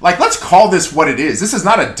people. Like, let's call this what it is. This is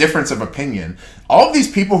not a difference of opinion. All of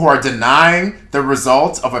these people who are denying the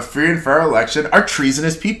results of a free and fair election are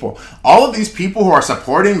treasonous people. All of these people who are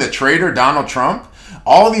supporting the traitor Donald Trump,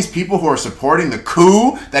 all of these people who are supporting the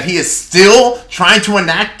coup that he is still trying to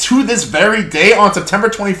enact to this very day on September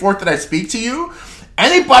 24th that I speak to you,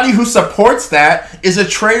 anybody who supports that is a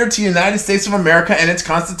traitor to the United States of America and its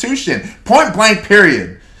Constitution. Point blank,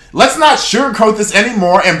 period. Let's not sugarcoat this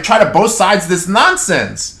anymore and try to both sides this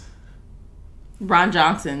nonsense. Ron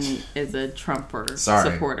Johnson is a Trumper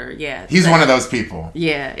supporter. Yeah, he's one of those people.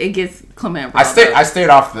 Yeah, it gets Clement. I stayed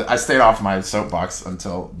off my soapbox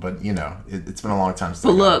but it's been a long time. But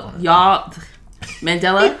look, y'all,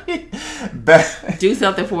 Mandela, do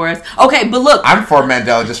something for us. Okay, but look, I'm for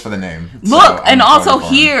Mandela just for the name. Look, and also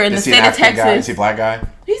here in the state of Texas, is he a black guy?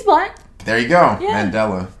 He's black. There you go, yeah.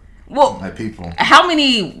 Mandela. Well, my people. How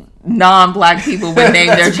many non-black people would name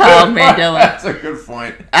their child Mandela. That's a good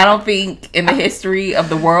point. I don't think in the history of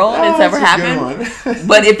the world it's ever happened. Good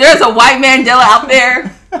But if there's a white Mandela out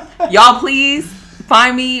there, y'all please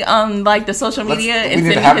find me on like the social media and we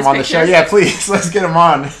need send to me have his him on the pictures. show. Yeah, please. Let's get him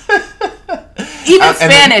on. Even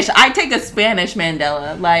Spanish. I take a Spanish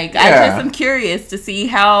Mandela. Like, I just am curious to see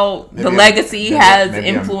how the legacy has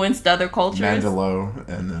influenced other cultures. Mandelo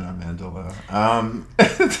and then a Mandela.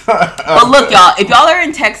 But look, y'all, if y'all are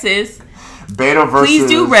in Texas, Beto versus... please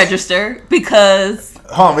do register because...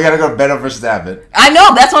 Hold on, we gotta go Beto versus Abbott. I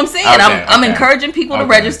know, that's what I'm saying. Okay, I'm encouraging people to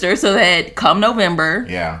register so that come November,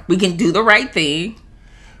 we can do the right thing.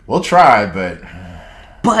 We'll try, but...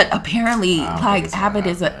 But apparently, like, Abbott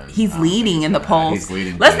he's leading in the polls. He's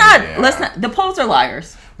leading. Let's not, the polls are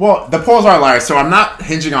liars. Well, the polls are liars, so I'm not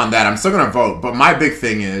hinging on that. I'm still going to vote. But my big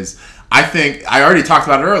thing is, I already talked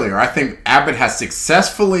about it earlier. I think Abbott has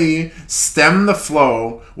successfully stemmed the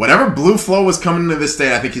flow. Whatever blue flow was coming into this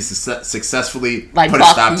state, I think he's successfully put a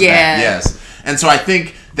stop to that. Yes. And so I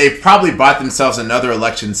think they've probably bought themselves another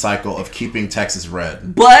election cycle of keeping Texas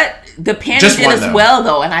red. But the panic did as well,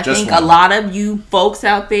 though. And I think a lot of you folks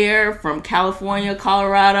out there from California,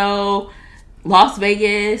 Colorado, Las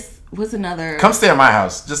Vegas, what's another? Come stay at my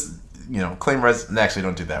house. Just, claim residence. Actually,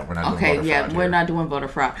 don't do that. We're not doing voter fraud. We're not doing voter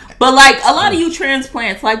fraud. But, like, a lot of you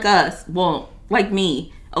transplants like us, like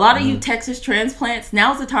me, a lot of you Texas transplants,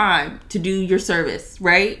 now's the time to do your service,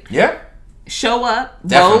 right? Yeah. Show up,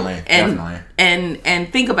 vote,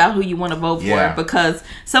 and think about who you want to vote for, because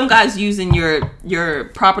some guys using your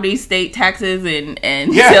property, state taxes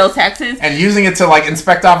and sales taxes, and using it to like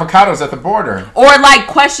inspect avocados at the border, or like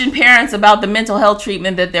question parents about the mental health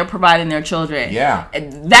treatment that they're providing their children. Yeah,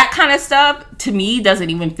 that kind of stuff to me doesn't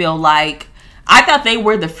even feel like. I thought they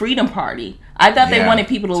were the Freedom Party. I thought they wanted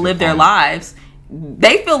people to live their lives.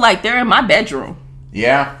 They feel like they're in my bedroom.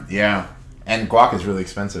 Yeah. And guac is really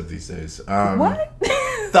expensive these days. What?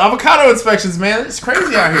 The avocado inspections, man, it's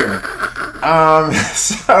crazy out here.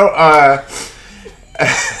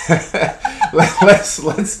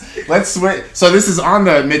 Let's switch. So this is on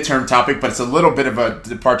the midterm topic, but it's a little bit of a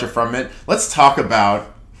departure from it. Let's talk about.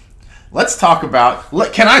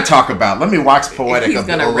 Can I talk about? Let me wax poetic a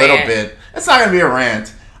little bit. It's not going to be a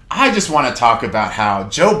rant. I just want to talk about how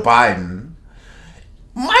Joe Biden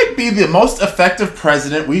might be the most effective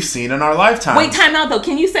president we've seen in our lifetime. Wait, time out though.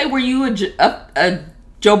 Can you say, were you a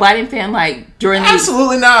Joe Biden fan like during the...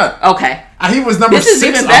 Absolutely not. Okay. He was number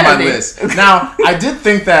 6 on my list. Now, I did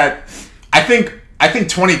think that... I think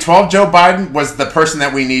 2012 Joe Biden was the person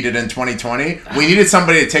that we needed in 2020. We needed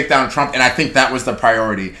somebody to take down Trump, and I think that was the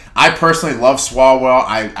priority. I personally love Swalwell.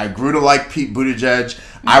 I grew to like Pete Buttigieg.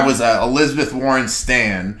 I was a Elizabeth Warren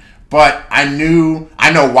stan. But I know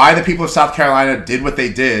why the people of South Carolina did what they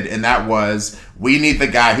did, and that was, we need the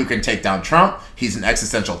guy who can take down Trump. He's an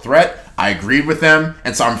existential threat. I agreed with them,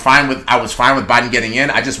 and so I was fine with Biden getting in.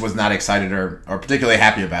 I just was not excited or particularly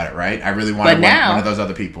happy about it, right? I really wanted one of those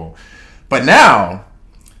other people. But now,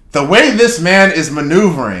 the way this man is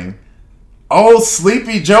maneuvering, old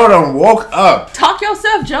Sleepy Joe done woke up. Talk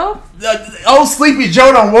yourself, Joe. Old Sleepy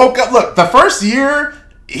Joe done woke up. Look, the first year...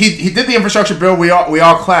 He did the infrastructure bill. We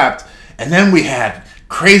all clapped, and then we had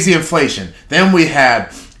crazy inflation. Then we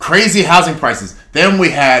had crazy housing prices. Then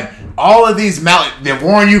we had all of these the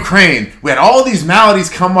war in Ukraine. We had all of these maladies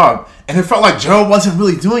come up, and it felt like Joe wasn't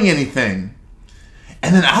really doing anything.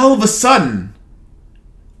 And then all of a sudden,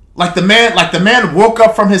 like the man woke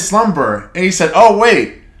up from his slumber, and he said, "Oh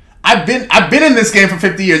wait, I've been in this game for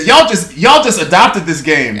 50 years. Y'all just adopted this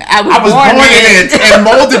game. I was born in it and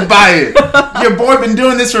molded by it. Your boy been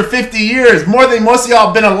doing this for 50 years, more than most of y'all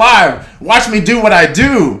have been alive. Watch me do what I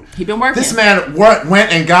do." He been working. This man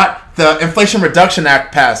went and got the Inflation Reduction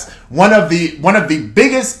Act passed. One of the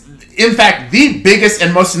biggest, in fact, the biggest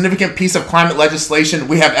and most significant piece of climate legislation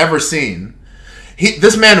we have ever seen.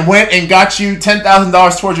 This man went and got you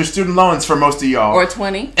 $10,000 towards your student loans for most of y'all. Or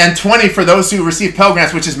 20. And 20 for those who receive Pell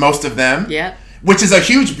Grants, which is most of them. Yeah. Which is a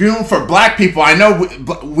huge boon for black people. I know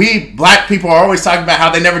we black people are always talking about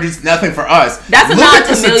how they never do nothing for us. That's a nod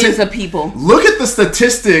to millions of people. Look at the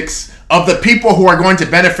statistics of the people who are going to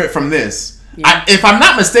benefit from this. Yeah. If I'm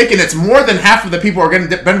not mistaken, it's more than half of the people who are going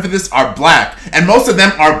to benefit from this are black. And most of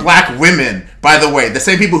them are black women, by the way. The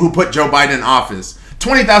same people who put Joe Biden in office.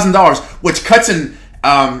 $20,000, which cuts in,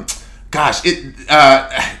 I should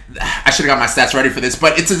have got my stats ready for this,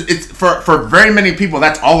 but it's for very many people,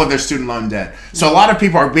 that's all of their student loan debt. So a lot of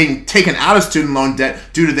people are being taken out of student loan debt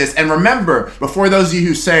due to this. And remember, before those of you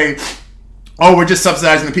who say, oh, we're just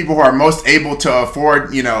subsidizing the people who are most able to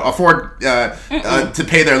afford to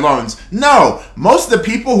pay their loans. No, most of the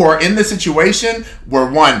people who are in this situation were,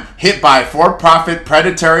 one, hit by for-profit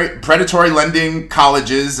predatory lending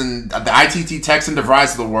colleges and the ITT Techs and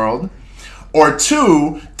DeVrys of the world, or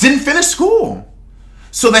two, didn't finish school.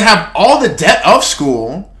 So they have all the debt of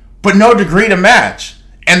school, but no degree to match.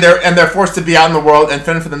 And they're forced to be out in the world and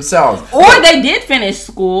fend for themselves. Or they did finish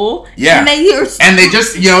school. Yeah. And they just, they're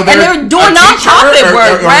doing nonprofit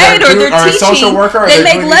work, right? Or they're teaching. A social worker. Or they they're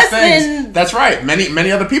make doing less these things. than... That's right.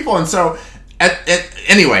 Many other people. And so,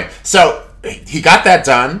 anyway, so he got that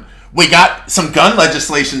done. We got some gun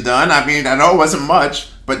legislation done. I mean, I know it wasn't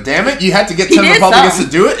much, but damn it, you had to get 10 Republicans to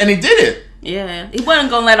do it, and he did it. Yeah. He wasn't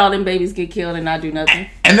going to let all them babies get killed and not do nothing.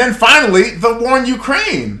 And then finally, the war in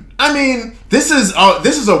Ukraine. I mean, this is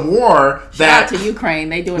a war that... Shout out to Ukraine.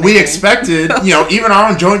 They doing we expected, even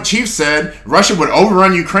our own Joint Chiefs said Russia would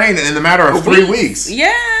overrun Ukraine in the matter of 3 weeks.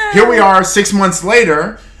 Yeah. Here we are 6 months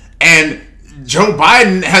later, and Joe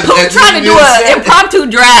Biden has trying to do an impromptu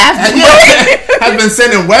draft. Has been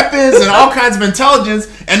sending weapons and all kinds of intelligence,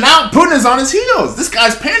 and now Putin is on his heels. This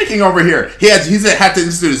guy's panicking over here. He's had to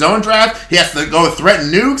institute his own draft. He has to go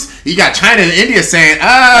threaten nukes. You got China and India saying,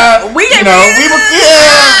 we'll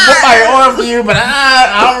buy oil for you, but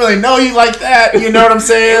I don't really know you like that. You know what I'm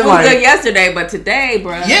saying? It was good yesterday, but today,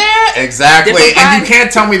 bro. Yeah, exactly. And you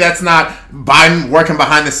can't tell me that's not Biden working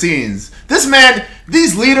behind the scenes. This man,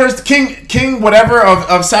 these leaders, King whatever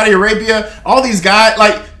of Saudi Arabia, all these guys,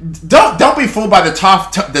 like, don't be fooled by the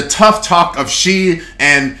tough talk of Xi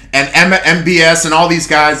and MBS and all these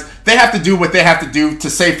guys. They have to do what they have to do to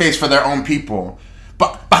save face for their own people.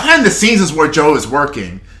 But behind the scenes is where Joe is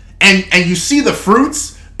working, and you see the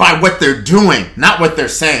fruits by what they're doing, not what they're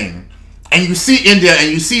saying. And you see India and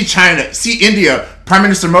you see China, see India, Prime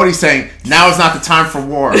Minister Modi saying, now is not the time for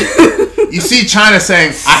war. You see China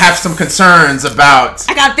saying, I have some concerns about...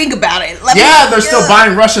 I gotta think about it. They're still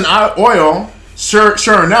buying Russian oil.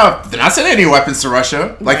 Sure enough, they're not sending any weapons to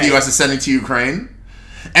Russia like the U.S. is sending to Ukraine.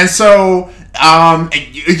 And so,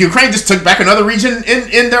 Ukraine just took back another region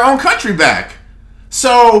in their own country back.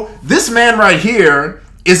 So, this man right here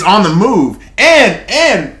is on the move.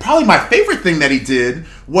 And probably my favorite thing that he did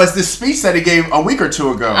was this speech that he gave a week or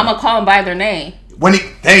two ago. I'm going to call him by their name.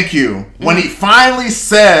 Thank you. Mm-hmm. When he finally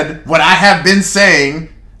said what I have been saying,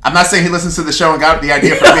 I'm not saying he listens to the show and got the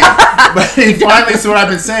idea from me, but he finally said what I've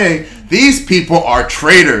been saying. These people are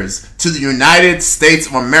traitors to the United States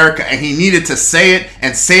of America, and he needed to say it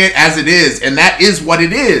and say it as it is, and that is what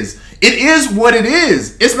it is. It is what it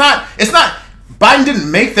is. It's not. Biden didn't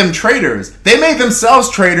make them traitors. They made themselves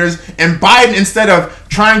traitors, and Biden, instead of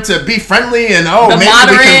trying to be friendly and maybe we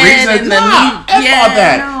can reason, all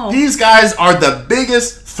that. No. These guys are the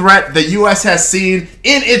biggest threat the U.S. has seen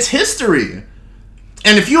in its history.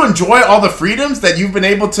 And if you enjoy all the freedoms that you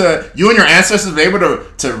and your ancestors have been able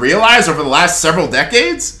to realize over the last several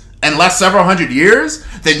decades and last several hundred years,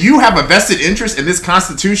 then you have a vested interest in this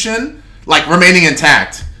Constitution, like, remaining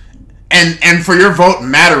intact. And for your vote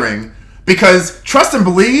mattering. Because trust and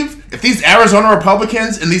believe, if these Arizona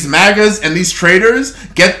Republicans and these MAGAs and these traitors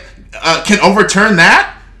can overturn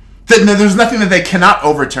that, then there's nothing that they cannot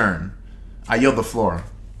overturn. I yield the floor.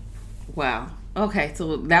 Wow. Okay,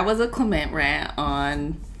 so that was a Clement rant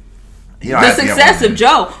on the success of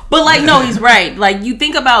Joe. But, no, he's right. You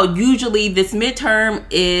think about, usually this midterm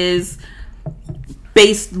is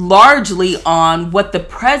based largely on what the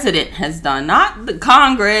president has done, not the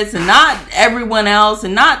Congress and not everyone else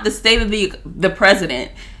and not the state of the president.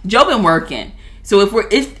 Joe been working. So if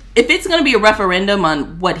it's going to be a referendum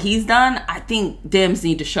on what he's done, I think Dems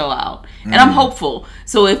need to show out. And I'm hopeful.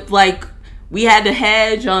 So if we had to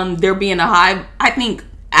hedge on there being a high, I think,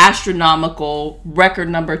 astronomical record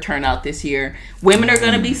number turnout this year. Women are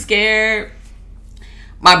going to be scared.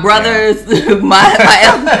 My brothers, my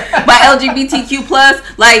LGBTQ plus,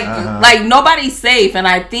 nobody's safe. And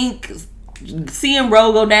I think seeing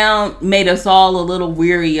Roe go down made us all a little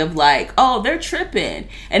weary of they're tripping.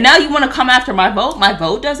 And now you want to come after my vote? My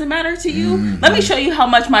vote doesn't matter to you? Mm-hmm. Let me show you how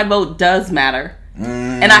much my vote does matter.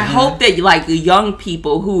 Mm-hmm. And I hope that the young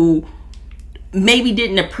people who maybe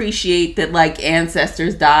didn't appreciate that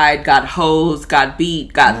ancestors died, got hosed, got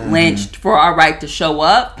beat, got lynched for our right to show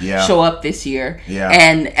up this year. Yeah.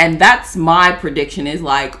 And that's my prediction is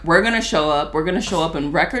we're gonna show up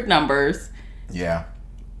in record numbers. Yeah.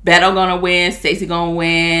 Beto gonna win, Stacey gonna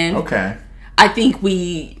win. Okay. I think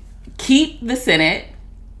we keep the Senate.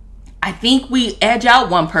 I think we edge out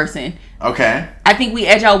one person. Okay. I think we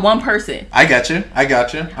edge out one person. I got you.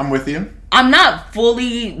 I'm with you. I'm not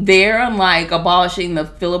fully there on like abolishing the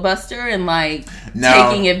filibuster and like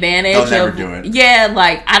taking advantage of. They'll never do it. Yeah,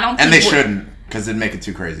 like I don't. And they shouldn't, because it'd make it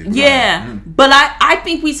too crazy. Yeah, but I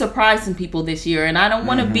think we surprised some people this year, and I don't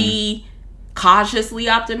want to be cautiously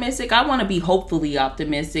optimistic. I want to be hopefully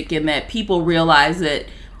optimistic in that people realize that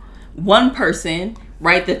one person,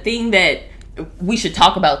 right? The thing that we should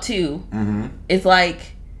talk about too is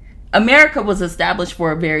like America was established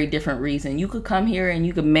for a very different reason. You could come here and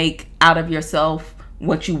you could make out of yourself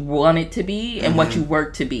what you want it to be and what you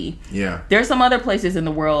work to be. Yeah. There's some other places in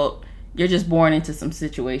the world you're just born into some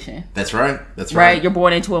situation. That's right. That's right. You're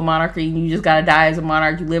born into a monarchy and you just gotta die as a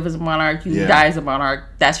monarch. You live as a monarch. You die as a monarch.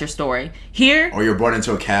 That's your story. Here, or you're born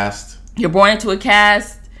into a caste. You're born into a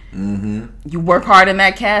caste. You work hard in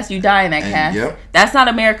that caste. You die in that caste. Yep. That's not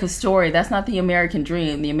America's story. That's not the American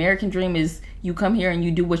dream. The American dream is you come here and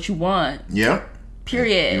you do what you want. Yep.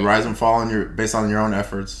 Period. You rise and fall based on your own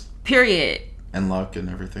efforts. Period. And luck and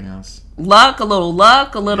everything else. A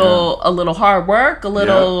little hard work, a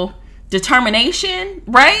little determination,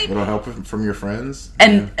 right? A little help from your friends.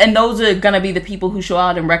 And those are gonna be the people who show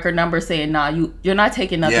out in record numbers saying, "Nah, you're not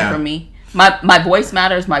taking nothing from me. My voice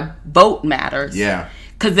matters. My vote matters." Yeah.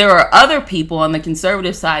 Because there are other people on the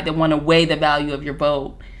conservative side that want to weigh the value of your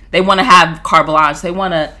vote. They want to have carte blanche. They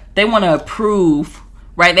want to approve,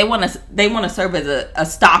 right? They want to serve as a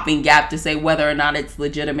stopping gap to say whether or not it's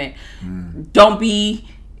legitimate. Don't be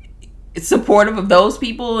supportive of those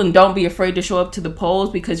people, and don't be afraid to show up to the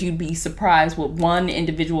polls, because you'd be surprised what one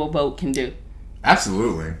individual vote can do.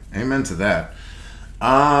 Absolutely. Amen to that.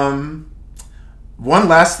 One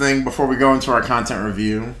last thing before we go into our content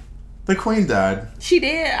review. The Queen died. She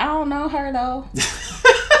did. I don't know her though.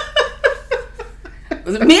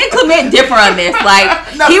 Me and Clement differ on this.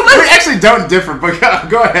 Like, no, we actually don't differ, but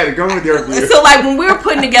go ahead. Go with your view. So, like, when we were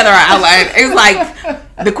putting together our outline, it was like,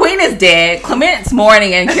 the Queen is dead, Clement's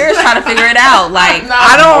mourning, and Kira's trying to figure it out. Like,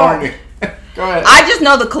 I don't... Go ahead. I just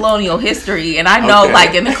know the colonial history, and I know,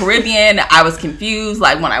 like, in the Caribbean, I was confused.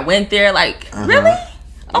 Like, when I went there, like, really?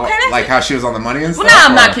 Okay, like how she was on the money and stuff? Well, no,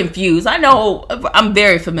 I'm not confused. I know, I'm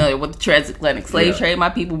very familiar with the transatlantic slave trade. My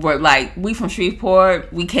people were like, we from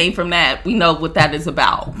Shreveport, we came from that. We know what that is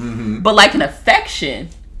about. But like an affection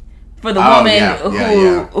for the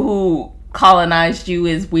woman who colonized you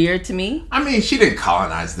is weird to me. I mean, she didn't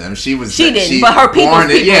colonize them. She didn't, but her people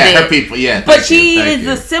did. Yeah, her people, yeah. But she is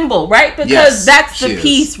the symbol, right? Because that's the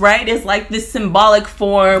piece, right? It's like this symbolic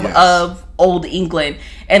form of Old England.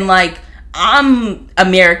 And like, I'm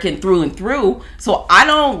American through and through, so I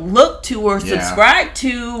don't look to or subscribe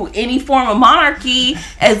to any form of monarchy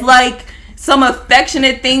as like some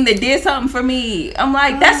affectionate thing that did something for me. I'm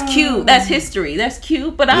like, that's cute, that's history, that's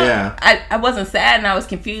cute, but I wasn't sad, and I was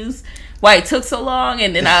confused why it took so long,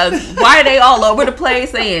 and then why are they all over the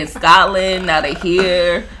place? They in Scotland, now they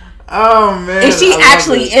here. Oh man, is she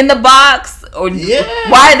actually in the box, or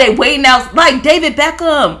why are they waiting out? Like David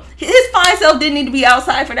Beckham, his fine self didn't need to be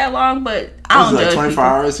outside for that long, but I don't know. Like 24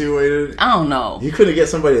 hours he waited? I don't know. You couldn't get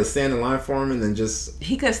somebody to stand in line for him and then just...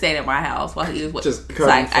 He could have stayed at my house while he was... Just cut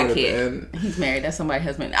like, I can't. He's married. That's somebody's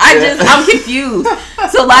husband. I'm confused.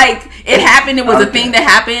 So, like, it happened. It was a thing that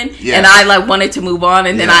happened. Yeah. And I, like, wanted to move on.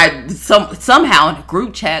 And then I... somehow in a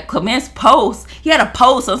group chat, Clement's post... He had a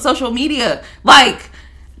post on social media. Like...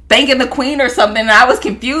 thanking the Queen or something, and I was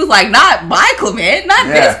confused. Like, not my Clement, not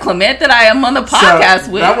this Clement that I am on the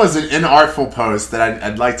podcast with. That was an inartful post that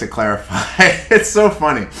I'd like to clarify. It's so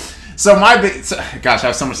funny. So gosh, I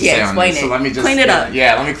have so much to say on this. So let me just clean it up.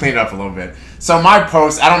 Yeah, let me clean it up a little bit. So my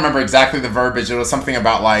post, I don't remember exactly the verbiage. It was something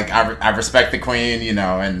about like I respect the Queen, you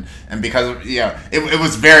know, and because it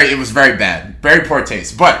was very bad, very poor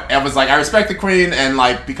taste. But it was like I respect the Queen, and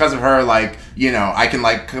like because of her, like, you know, I can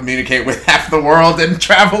like communicate with half the world and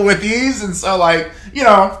travel with ease, and so like, you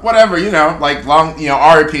know, whatever, you know, like long, you know,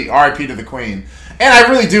 R.I.P. to the Queen, and I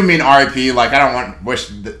really do mean R.I.P. Like I don't want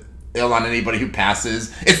wish ill on anybody who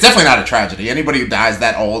passes. It's definitely not a tragedy. Anybody who dies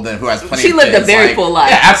that old and who has plenty of kids. She lived a very full life.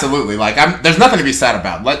 Yeah, absolutely. Like, there's nothing to be sad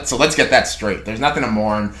about. Let's get that straight. There's nothing to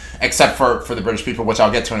mourn except for the British people, which I'll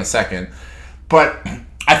get to in a second. But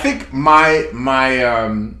I think my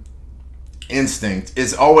instinct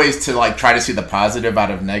is always to like try to see the positive out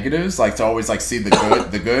of negatives, like to always like see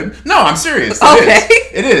the good. No, I'm serious.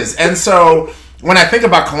 It is. And so when I think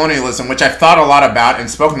about colonialism, which I've thought a lot about and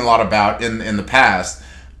spoken a lot about in the past,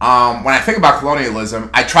 when I think about colonialism,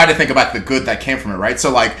 I try to think about the good that came from it, right?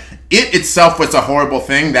 So, like, it itself was a horrible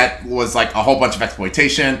thing that was like a whole bunch of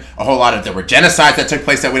exploitation, a whole lot of, there were genocides that took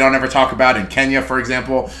place that we don't ever talk about in Kenya, for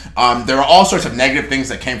example. There are all sorts of negative things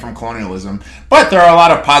that came from colonialism, but there are a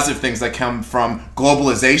lot of positive things that come from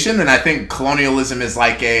globalization, and I think colonialism is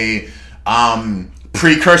like a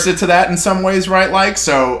precursor to that in some ways, right? Like,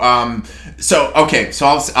 so I'll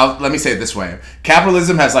let me say it this way.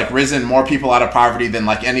 Capitalism has like risen more people out of poverty than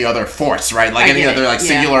like any other force, right? Like any other like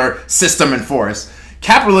singular system and force.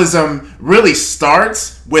 Capitalism really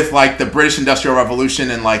starts with like the British Industrial Revolution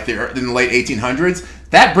in like in the late 1800s.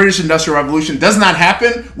 That British Industrial Revolution does not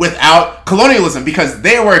happen without colonialism, because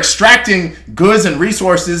they were extracting goods and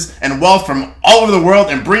resources and wealth from all over the world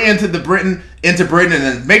and bringing it into Britain, and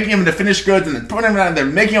then making them into finished goods and then putting them out there,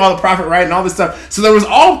 making all the profit, right, and all this stuff. So there was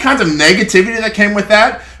all kinds of negativity that came with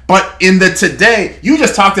that. But in the today, you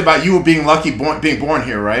just talked about you being lucky being born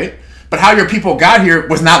here, right? But how your people got here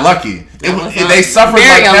was not lucky. They suffered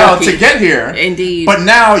like hell to get here. Indeed. But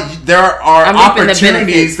now there are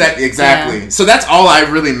opportunities that exactly. Yeah. So that's all I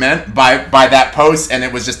really meant by that post, and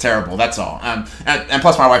it was just terrible. That's all. And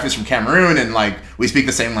plus, my wife is from Cameroon, and like we speak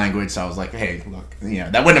the same language. So I was like, hey, look,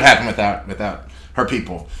 that wouldn't have happened without her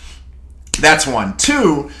people. That's one.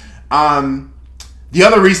 Two. The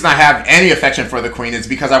other reason I have any affection for the Queen is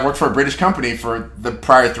because I worked for a British company for the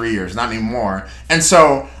prior 3 years, not anymore, and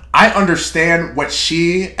so I understand what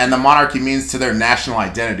she and the monarchy means to their national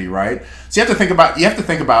identity, right? So you have to think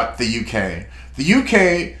about the UK. The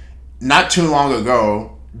UK, not too long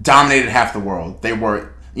ago, dominated half the world. They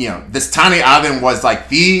were, this tiny island was like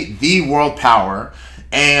the world power,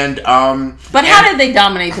 and But how did they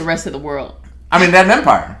dominate the rest of the world? I mean, they had an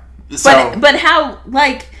empire. So, but how?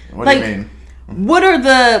 Like, what do you mean? What are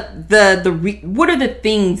what are the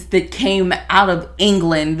things that came out of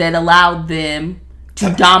England that allowed them to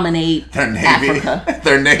dominate their navy. Africa?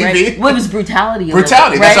 Their navy. Right? What was brutality?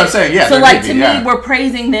 Brutality, right? That's what I'm saying. Yeah. So like navy, to me, we're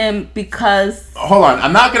praising them because. Hold on,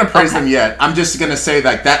 I'm not going to praise them yet. I'm just going to say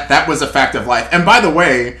that was a fact of life. And by the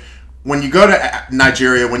way, when you go to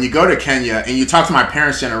Nigeria, when you go to Kenya, and you talk to my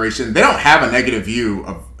parents' generation, they don't have a negative view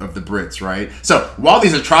of the Brits, right? So while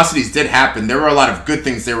these atrocities did happen, there were a lot of good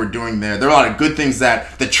things they were doing there. There were a lot of good things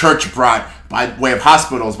that the church brought by way of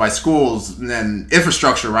hospitals, by schools, and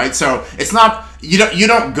infrastructure, right? So it's not, you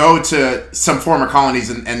don't go to some former colonies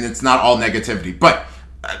and it's not all negativity. But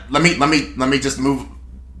let me just move.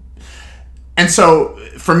 And so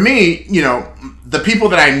for me, the people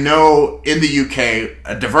that I know in the UK,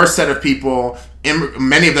 a diverse set of people,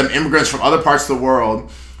 many of them immigrants from other parts of the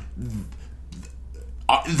world,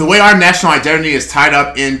 the way our national identity is tied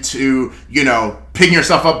up into, picking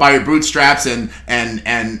yourself up by your bootstraps and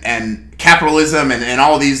capitalism and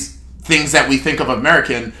all these things that we think of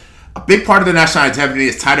American, a big part of the national identity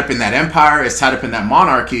is tied up in that empire, is tied up in that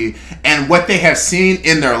monarchy, and what they have seen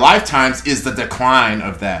in their lifetimes is the decline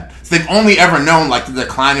of that. So they've only ever known like the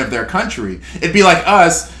decline of their country. It'd be like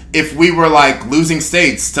us if we were like losing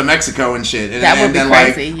states to Mexico and shit, and then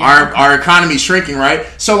crazy, like our economy shrinking, right?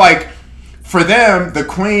 So like for them, the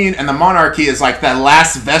Queen and the monarchy is like that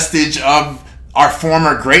last vestige of our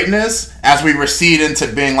former greatness as we recede into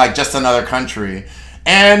being like just another country,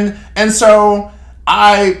 and so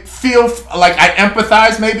I feel like I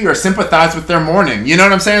empathize maybe or sympathize with their mourning. You know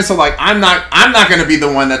what I'm saying? So like I'm not going to be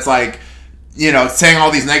the one that's like, saying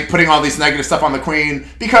all these putting all these negative stuff on the Queen,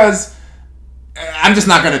 because I'm just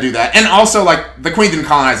not going to do that. And also like the Queen didn't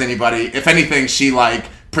colonize anybody. If anything, she like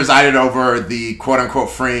presided over the quote unquote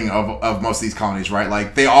freeing of most of these colonies, right?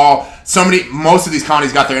 Like most of these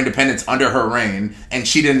colonies got their independence under her reign, and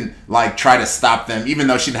she didn't like try to stop them, even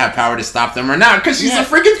though she didn't have power to stop them or not, because she's a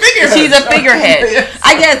freaking figurehead. She's a figurehead. Yes.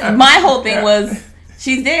 I guess my whole thing was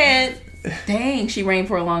she's dead. Dang, she reigned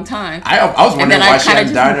for a long time. I was wondering why she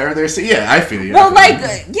hadn't died earlier. So yeah, I feel you. Well,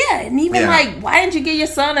 and even like, why didn't you give your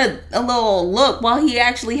son a little look while he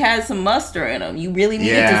actually had some muster in him? You really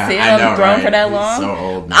needed to sit on the throne for that long? So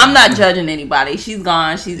old now. I'm not judging anybody. She's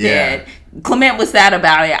gone. She's dead. Clement was sad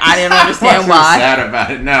about it. I didn't understand why. Sad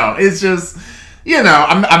about it. No, it's just,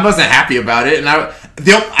 I wasn't happy about it, and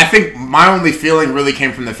I think my only feeling really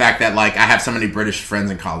came from the fact that like I have so many British friends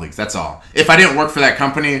and colleagues. That's all. If I didn't work for that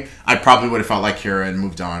company, I probably would have felt like Kira and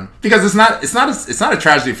moved on, because it's not a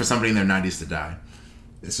tragedy for somebody in their 90s to die.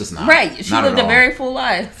 It's just not. Right. She lived a very full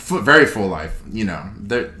life. Very full life.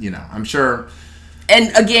 I'm sure.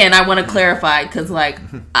 And again, I want to clarify, because like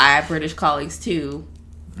I have British colleagues too.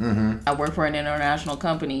 Mm-hmm. I work for an international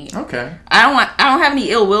company. Okay. I don't have any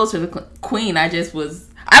ill will to the Queen. I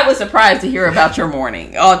I was surprised to hear about your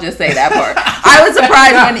morning. I'll just say that part. I was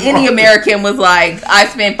surprised when any American was like, I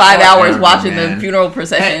spent 5 hours watching the funeral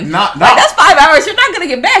procession. Hey, like, that's 5 hours you're not going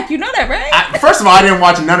to get back. You know that, right? First of all, I didn't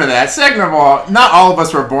watch none of that. Second of all, not all of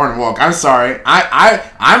us were born woke. I'm sorry.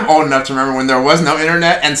 I'm old enough to remember when there was no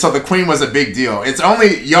internet, and so the Queen was a big deal. It's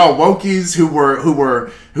only y'all wokies who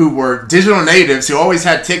were digital natives who always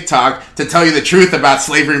had TikTok to tell you the truth about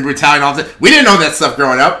slavery and brutality and all that. We didn't know that stuff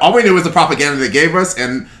growing up. All we knew was the propaganda they gave us,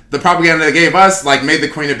 and the propaganda they gave us like made the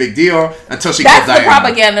Queen a big deal until she killed Diana. That's the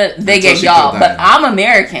propaganda they gave y'all. But I'm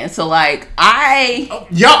American, so like I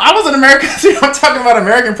wasn't American too. I'm talking about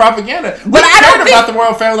American propaganda. But I don't think about the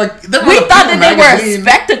royal family. Like we thought that they were a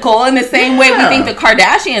spectacle in the same way we think the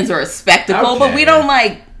Kardashians are a spectacle, but we don't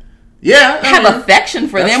like. Have affection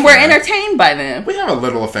for them. We're entertained by them. We have a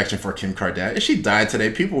little affection for Kim Kardashian. If she died today,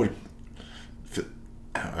 people would.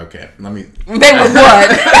 Okay, let me. They would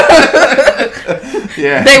what?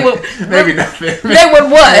 Yeah, they would. Maybe nothing. They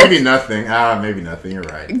would what? Maybe nothing. Maybe nothing. You're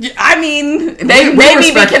right. I mean, they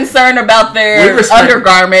maybe be concerned about their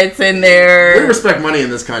undergarments and their. We respect money in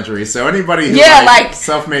this country, so anybody who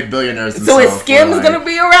self-made billionaires. So is Skims gonna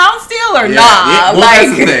be around still or not? Yeah, well,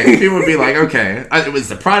 that's the thing. People would be like, okay, was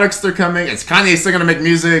the products they're coming? Is Kanye still gonna make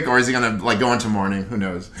music, or is he gonna like go into mourning? Who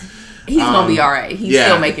knows? He's gonna be all right. He's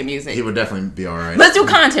still making music. He would definitely be all right. Let's do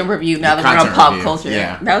content review now that we're on pop culture.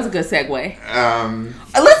 Yeah. That was a good segue. Let's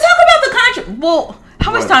talk about the content. Well,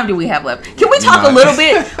 how much time do we have left? Can we talk a little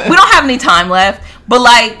bit? We don't have any time left, but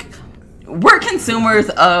like we're consumers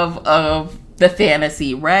of the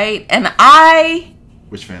fantasy, right? And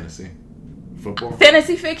which fantasy? Football?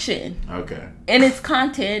 Fantasy fiction. Okay. And its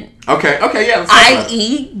content. Okay, yeah.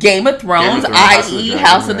 I.e. Game of Thrones, i.e.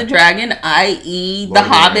 House of the Dragon, i.e. The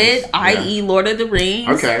Hobbit, i.e. Lord of the Rings.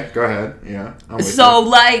 Okay, go ahead. Yeah. So,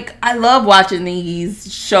 like, I love watching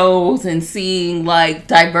these shows and seeing, like,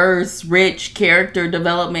 diverse, rich character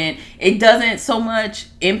development. It doesn't so much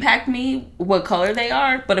impact me what color they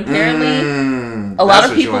are, but apparently a lot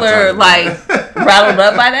of people are, like, rattled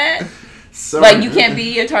up by that. So, like, you can't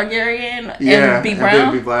be a Targaryen and be brown?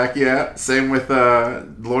 And be black, yeah. Same with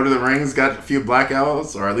Lord of the Rings, got a few black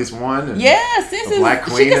elves, or at least one. And sis is... Black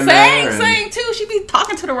Queen she can sing, too. She be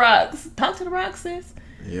talking to the rocks. Talk to the rocks, sis.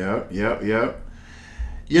 Yep.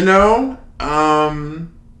 You know,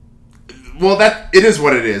 well, it is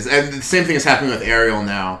what it is. And the same thing is happening with Ariel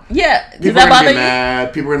now. Yeah. People are going to be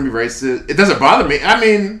mad. People are going to be racist. It doesn't bother me. I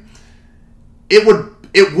mean, it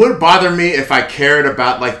would bother me if I cared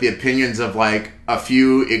about, like, the opinions of, like, a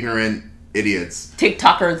few ignorant idiots.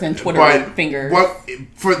 TikTokers and Twitter fingers.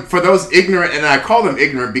 For those ignorant, and I call them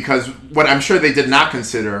ignorant because what I'm sure they did not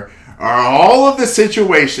consider are all of the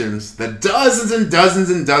situations, the dozens and dozens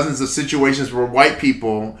and dozens of situations where white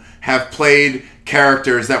people have played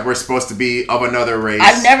characters that were supposed to be of another race.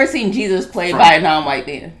 I've never seen Jesus played by a non-white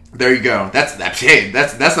man. There you go.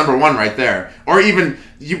 That's number one right there. Or even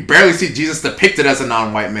you barely see Jesus depicted as a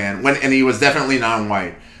non-white man and he was definitely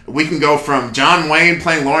non-white. We can go from John Wayne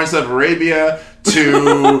playing Lawrence of Arabia to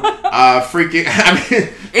freaking. I mean,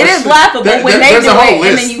 it is laughable when they do it,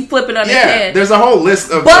 and then you flip it on its head. There's a whole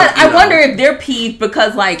list of. But I wonder if they're peeved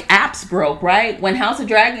because like apps broke, right? When House of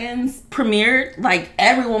Dragons premiered, like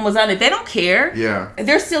everyone was on it. They don't care. Yeah,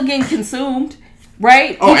 they're still getting consumed,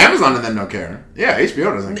 right? Oh, Amazon and them don't care. Yeah,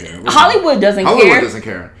 HBO doesn't care. Hollywood doesn't care. Hollywood doesn't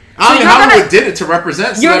care. I mean, Hollywood did it to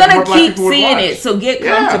represent. You're gonna keep seeing it, so get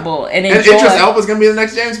comfortable and enjoy. And Idris Elba's gonna be the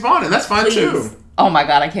next James Bond, and that's fine too. Oh my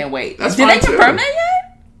god, I can't wait. That's Did they confirm that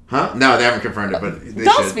yet? Huh? No, they haven't confirmed it, but they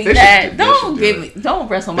don't should. speak that. Don't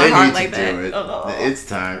wrestle my heart like that. It's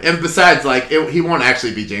time. And besides, like, he won't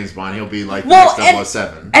actually be James Bond. He'll be like the next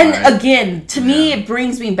 007. And again, to me, it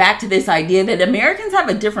brings me back to this idea that Americans have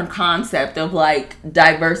a different concept of like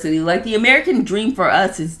diversity. Like the American dream for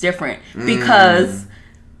us is different because.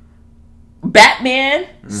 Batman,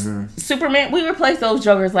 Superman, we replace those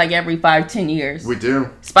jokers like every 5-10 years. We do.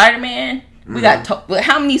 Spider-Man, we got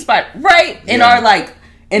how many in our like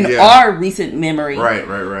our recent memory.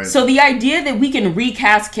 Right. So the idea that we can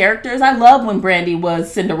recast characters, I love when Brandy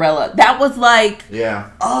was Cinderella. That was like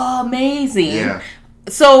amazing. Yeah.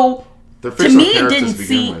 So to me, it didn't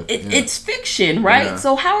seem it's fiction, right? Yeah.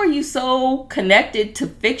 So how are you so connected to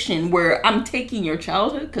fiction where I'm taking your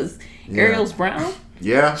childhood because Ariel's brown?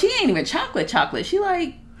 Yeah. She ain't even chocolate. She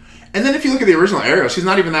like. And then if you look at the original Ariel, she's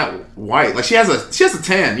not even that white. Like she has a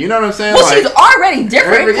tan. You know what I'm saying? Well, like, she's already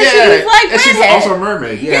different because she's like redhead. And she's also a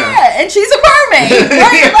mermaid. Yeah, and she's a mermaid.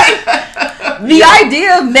 Right? Like the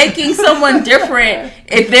idea of making someone different,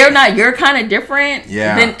 if they're not your kind of different,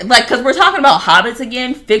 then like because we're talking about hobbits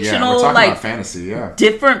again, fictional, we're talking like about fantasy,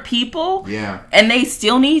 different people, and they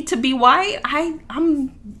still need to be white.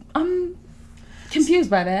 I'm I'm confused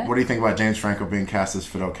by that. What do you think about James Franco being cast as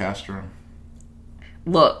Fidel Castro?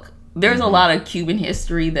 Look, there's a lot of Cuban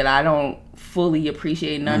history that I don't fully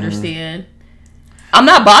appreciate and understand. I'm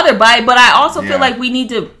not bothered by it, but I also feel like we need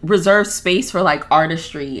to reserve space for like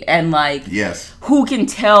artistry and like who can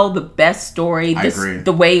tell the best story, I agree.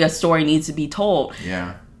 the way a story needs to be told.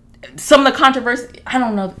 Yeah. Some of the controversy, I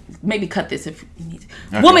don't know, maybe cut this if you need to.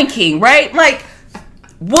 Okay. Woman King, right? Like,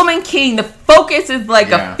 Woman King, the focus is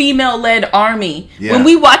like a female-led army. Yeah. When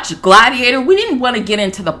we watched Gladiator, we didn't want to get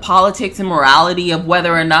into the politics and morality of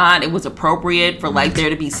whether or not it was appropriate for like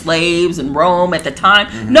there to be slaves in Rome at the time.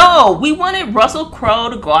 Mm-hmm. No, we wanted Russell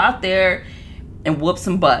Crowe to go out there and whoop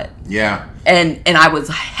some butt. Yeah. And I was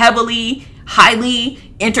highly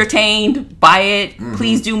entertained by it. Mm-hmm.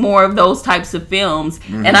 Please do more of those types of films.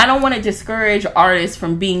 Mm-hmm. And I don't want to discourage artists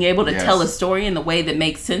from being able to tell a story in the way that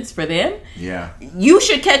makes sense for them. Yeah. You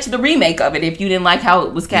should catch the remake of it if you didn't like how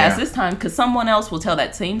it was cast this time, because someone else will tell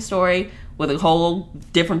that same story with a whole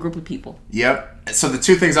different group of people. Yep. So the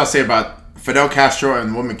two things I'll say about Fidel Castro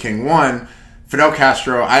and Woman King. One, Fidel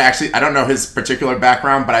Castro, I don't know his particular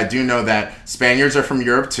background, but I do know that Spaniards are from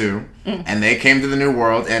Europe too, and they came to the New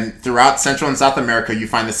World, and throughout Central and South America, you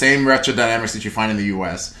find the same racial dynamics that you find in the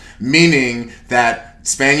U.S., meaning that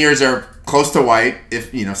Spaniards are close to white,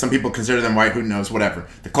 if, some people consider them white, who knows, whatever.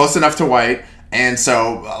 They're close enough to white, and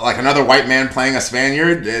so, like, another white man playing a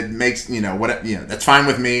Spaniard, it makes, that's fine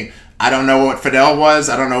with me. I don't know what Fidel was.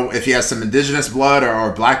 I don't know if he has some indigenous blood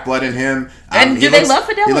or black blood in him. And do they love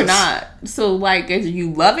Fidel or not? So, like, are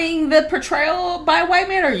you loving the portrayal by a white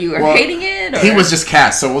man, or you are hating it? Or? He was just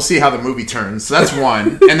cast, so we'll see how the movie turns. So that's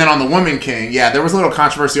one. And then on the Woman King, there was a little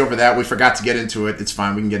controversy over that. We forgot to get into it. It's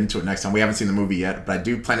fine. We can get into it next time. We haven't seen the movie yet, but I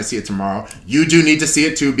do plan to see it tomorrow. You do need to see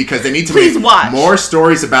it, too, because they need to make more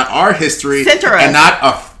stories about our history and not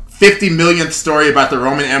a 50 millionth story about the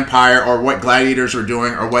Roman Empire or what gladiators were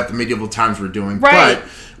doing or what the medieval times were doing. Right.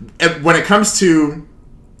 But when it comes to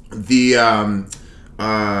the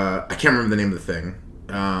I can't remember the name of the thing.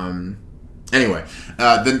 Anyway,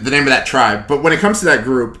 the name of that tribe. But when it comes to that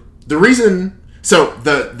group, the reason, so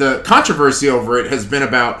the controversy over it has been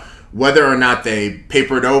about whether or not they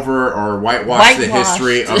papered over or whitewashed the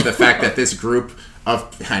history of the fact that this group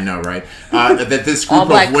of, I know, right? That this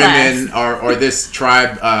group of women or this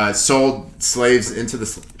tribe sold slaves into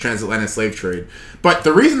the transatlantic slave trade. But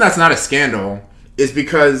the reason that's not a scandal is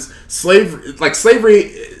because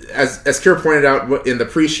slavery, as Kira pointed out in the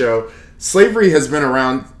pre-show, slavery has been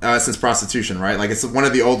around since prostitution, right? Like, it's one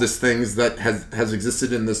of the oldest things that has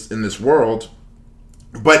existed in this world.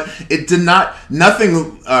 But it did not,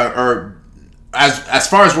 as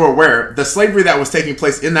far as we're aware, the slavery that was taking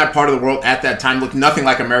place in that part of the world at that time looked nothing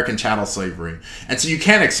like American chattel slavery. And so you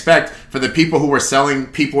can't expect for the people who were selling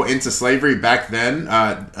people into slavery back then,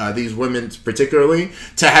 these women particularly,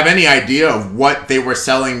 to have any idea of what they were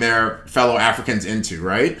selling their fellow Africans into,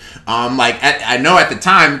 right? I know at the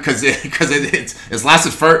time, because it's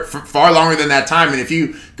lasted for far longer than that time. And if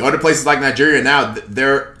you go to places like Nigeria now,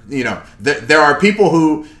 there are people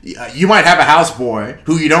who you might have a houseboy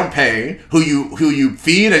who you don't pay, who you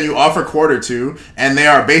feed and you offer quarter to, and they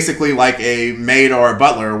are basically like a maid or a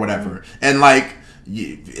butler or whatever. And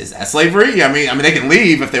is that slavery? I mean they can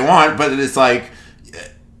leave if they want, but it's like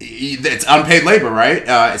it's unpaid labor, right?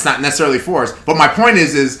 It's not necessarily forced. But my point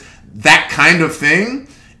is that kind of thing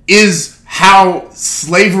is how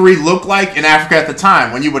slavery looked like in Africa at the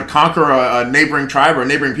time. When you would conquer a neighboring tribe or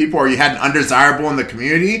neighboring people, or you had an undesirable in the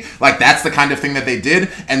community, that's the kind of thing that they did,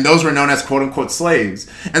 and those were known as quote-unquote slaves.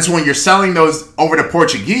 And so when you're selling those over to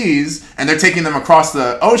Portuguese, and they're taking them across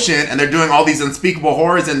the ocean, and they're doing all these unspeakable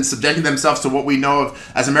horrors and subjecting themselves to what we know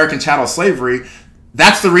of as American chattel slavery,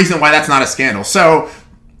 that's the reason why that's not a scandal. So,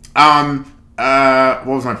 what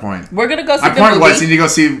was my point? We're gonna go see my point was you need to go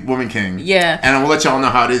see Woman King. Yeah. And we'll let y'all know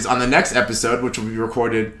how it is on the next episode, which will be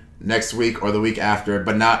recorded next week or the week after,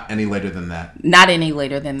 but not any later than that. Not any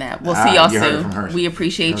later than that. We'll see y'all soon. We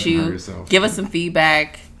appreciate you. Give us some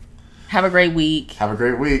feedback. Have a great week. Have a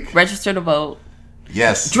great week. Register to vote.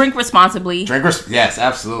 Yes. Drink responsibly. Yes,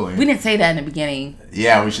 absolutely. We didn't say that in the beginning.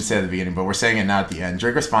 Yeah, we should say it at the beginning, but we're saying it now at the end.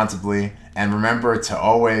 Drink responsibly, and remember to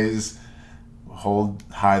always hold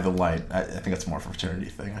high the light. I think that's more of a fraternity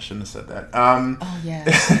thing. I shouldn't have said that. Oh yeah,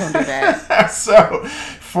 don't do that. So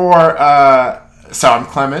I'm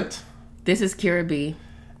Clement. This is Kira B.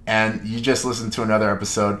 And you just listened to another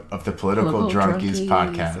episode of the Political Drunkies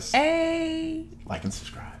podcast. Hey, like and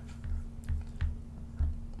subscribe.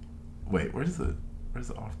 Wait, where's the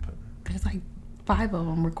off button? There's like 5 of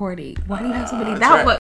them recording. Why do you have so many? That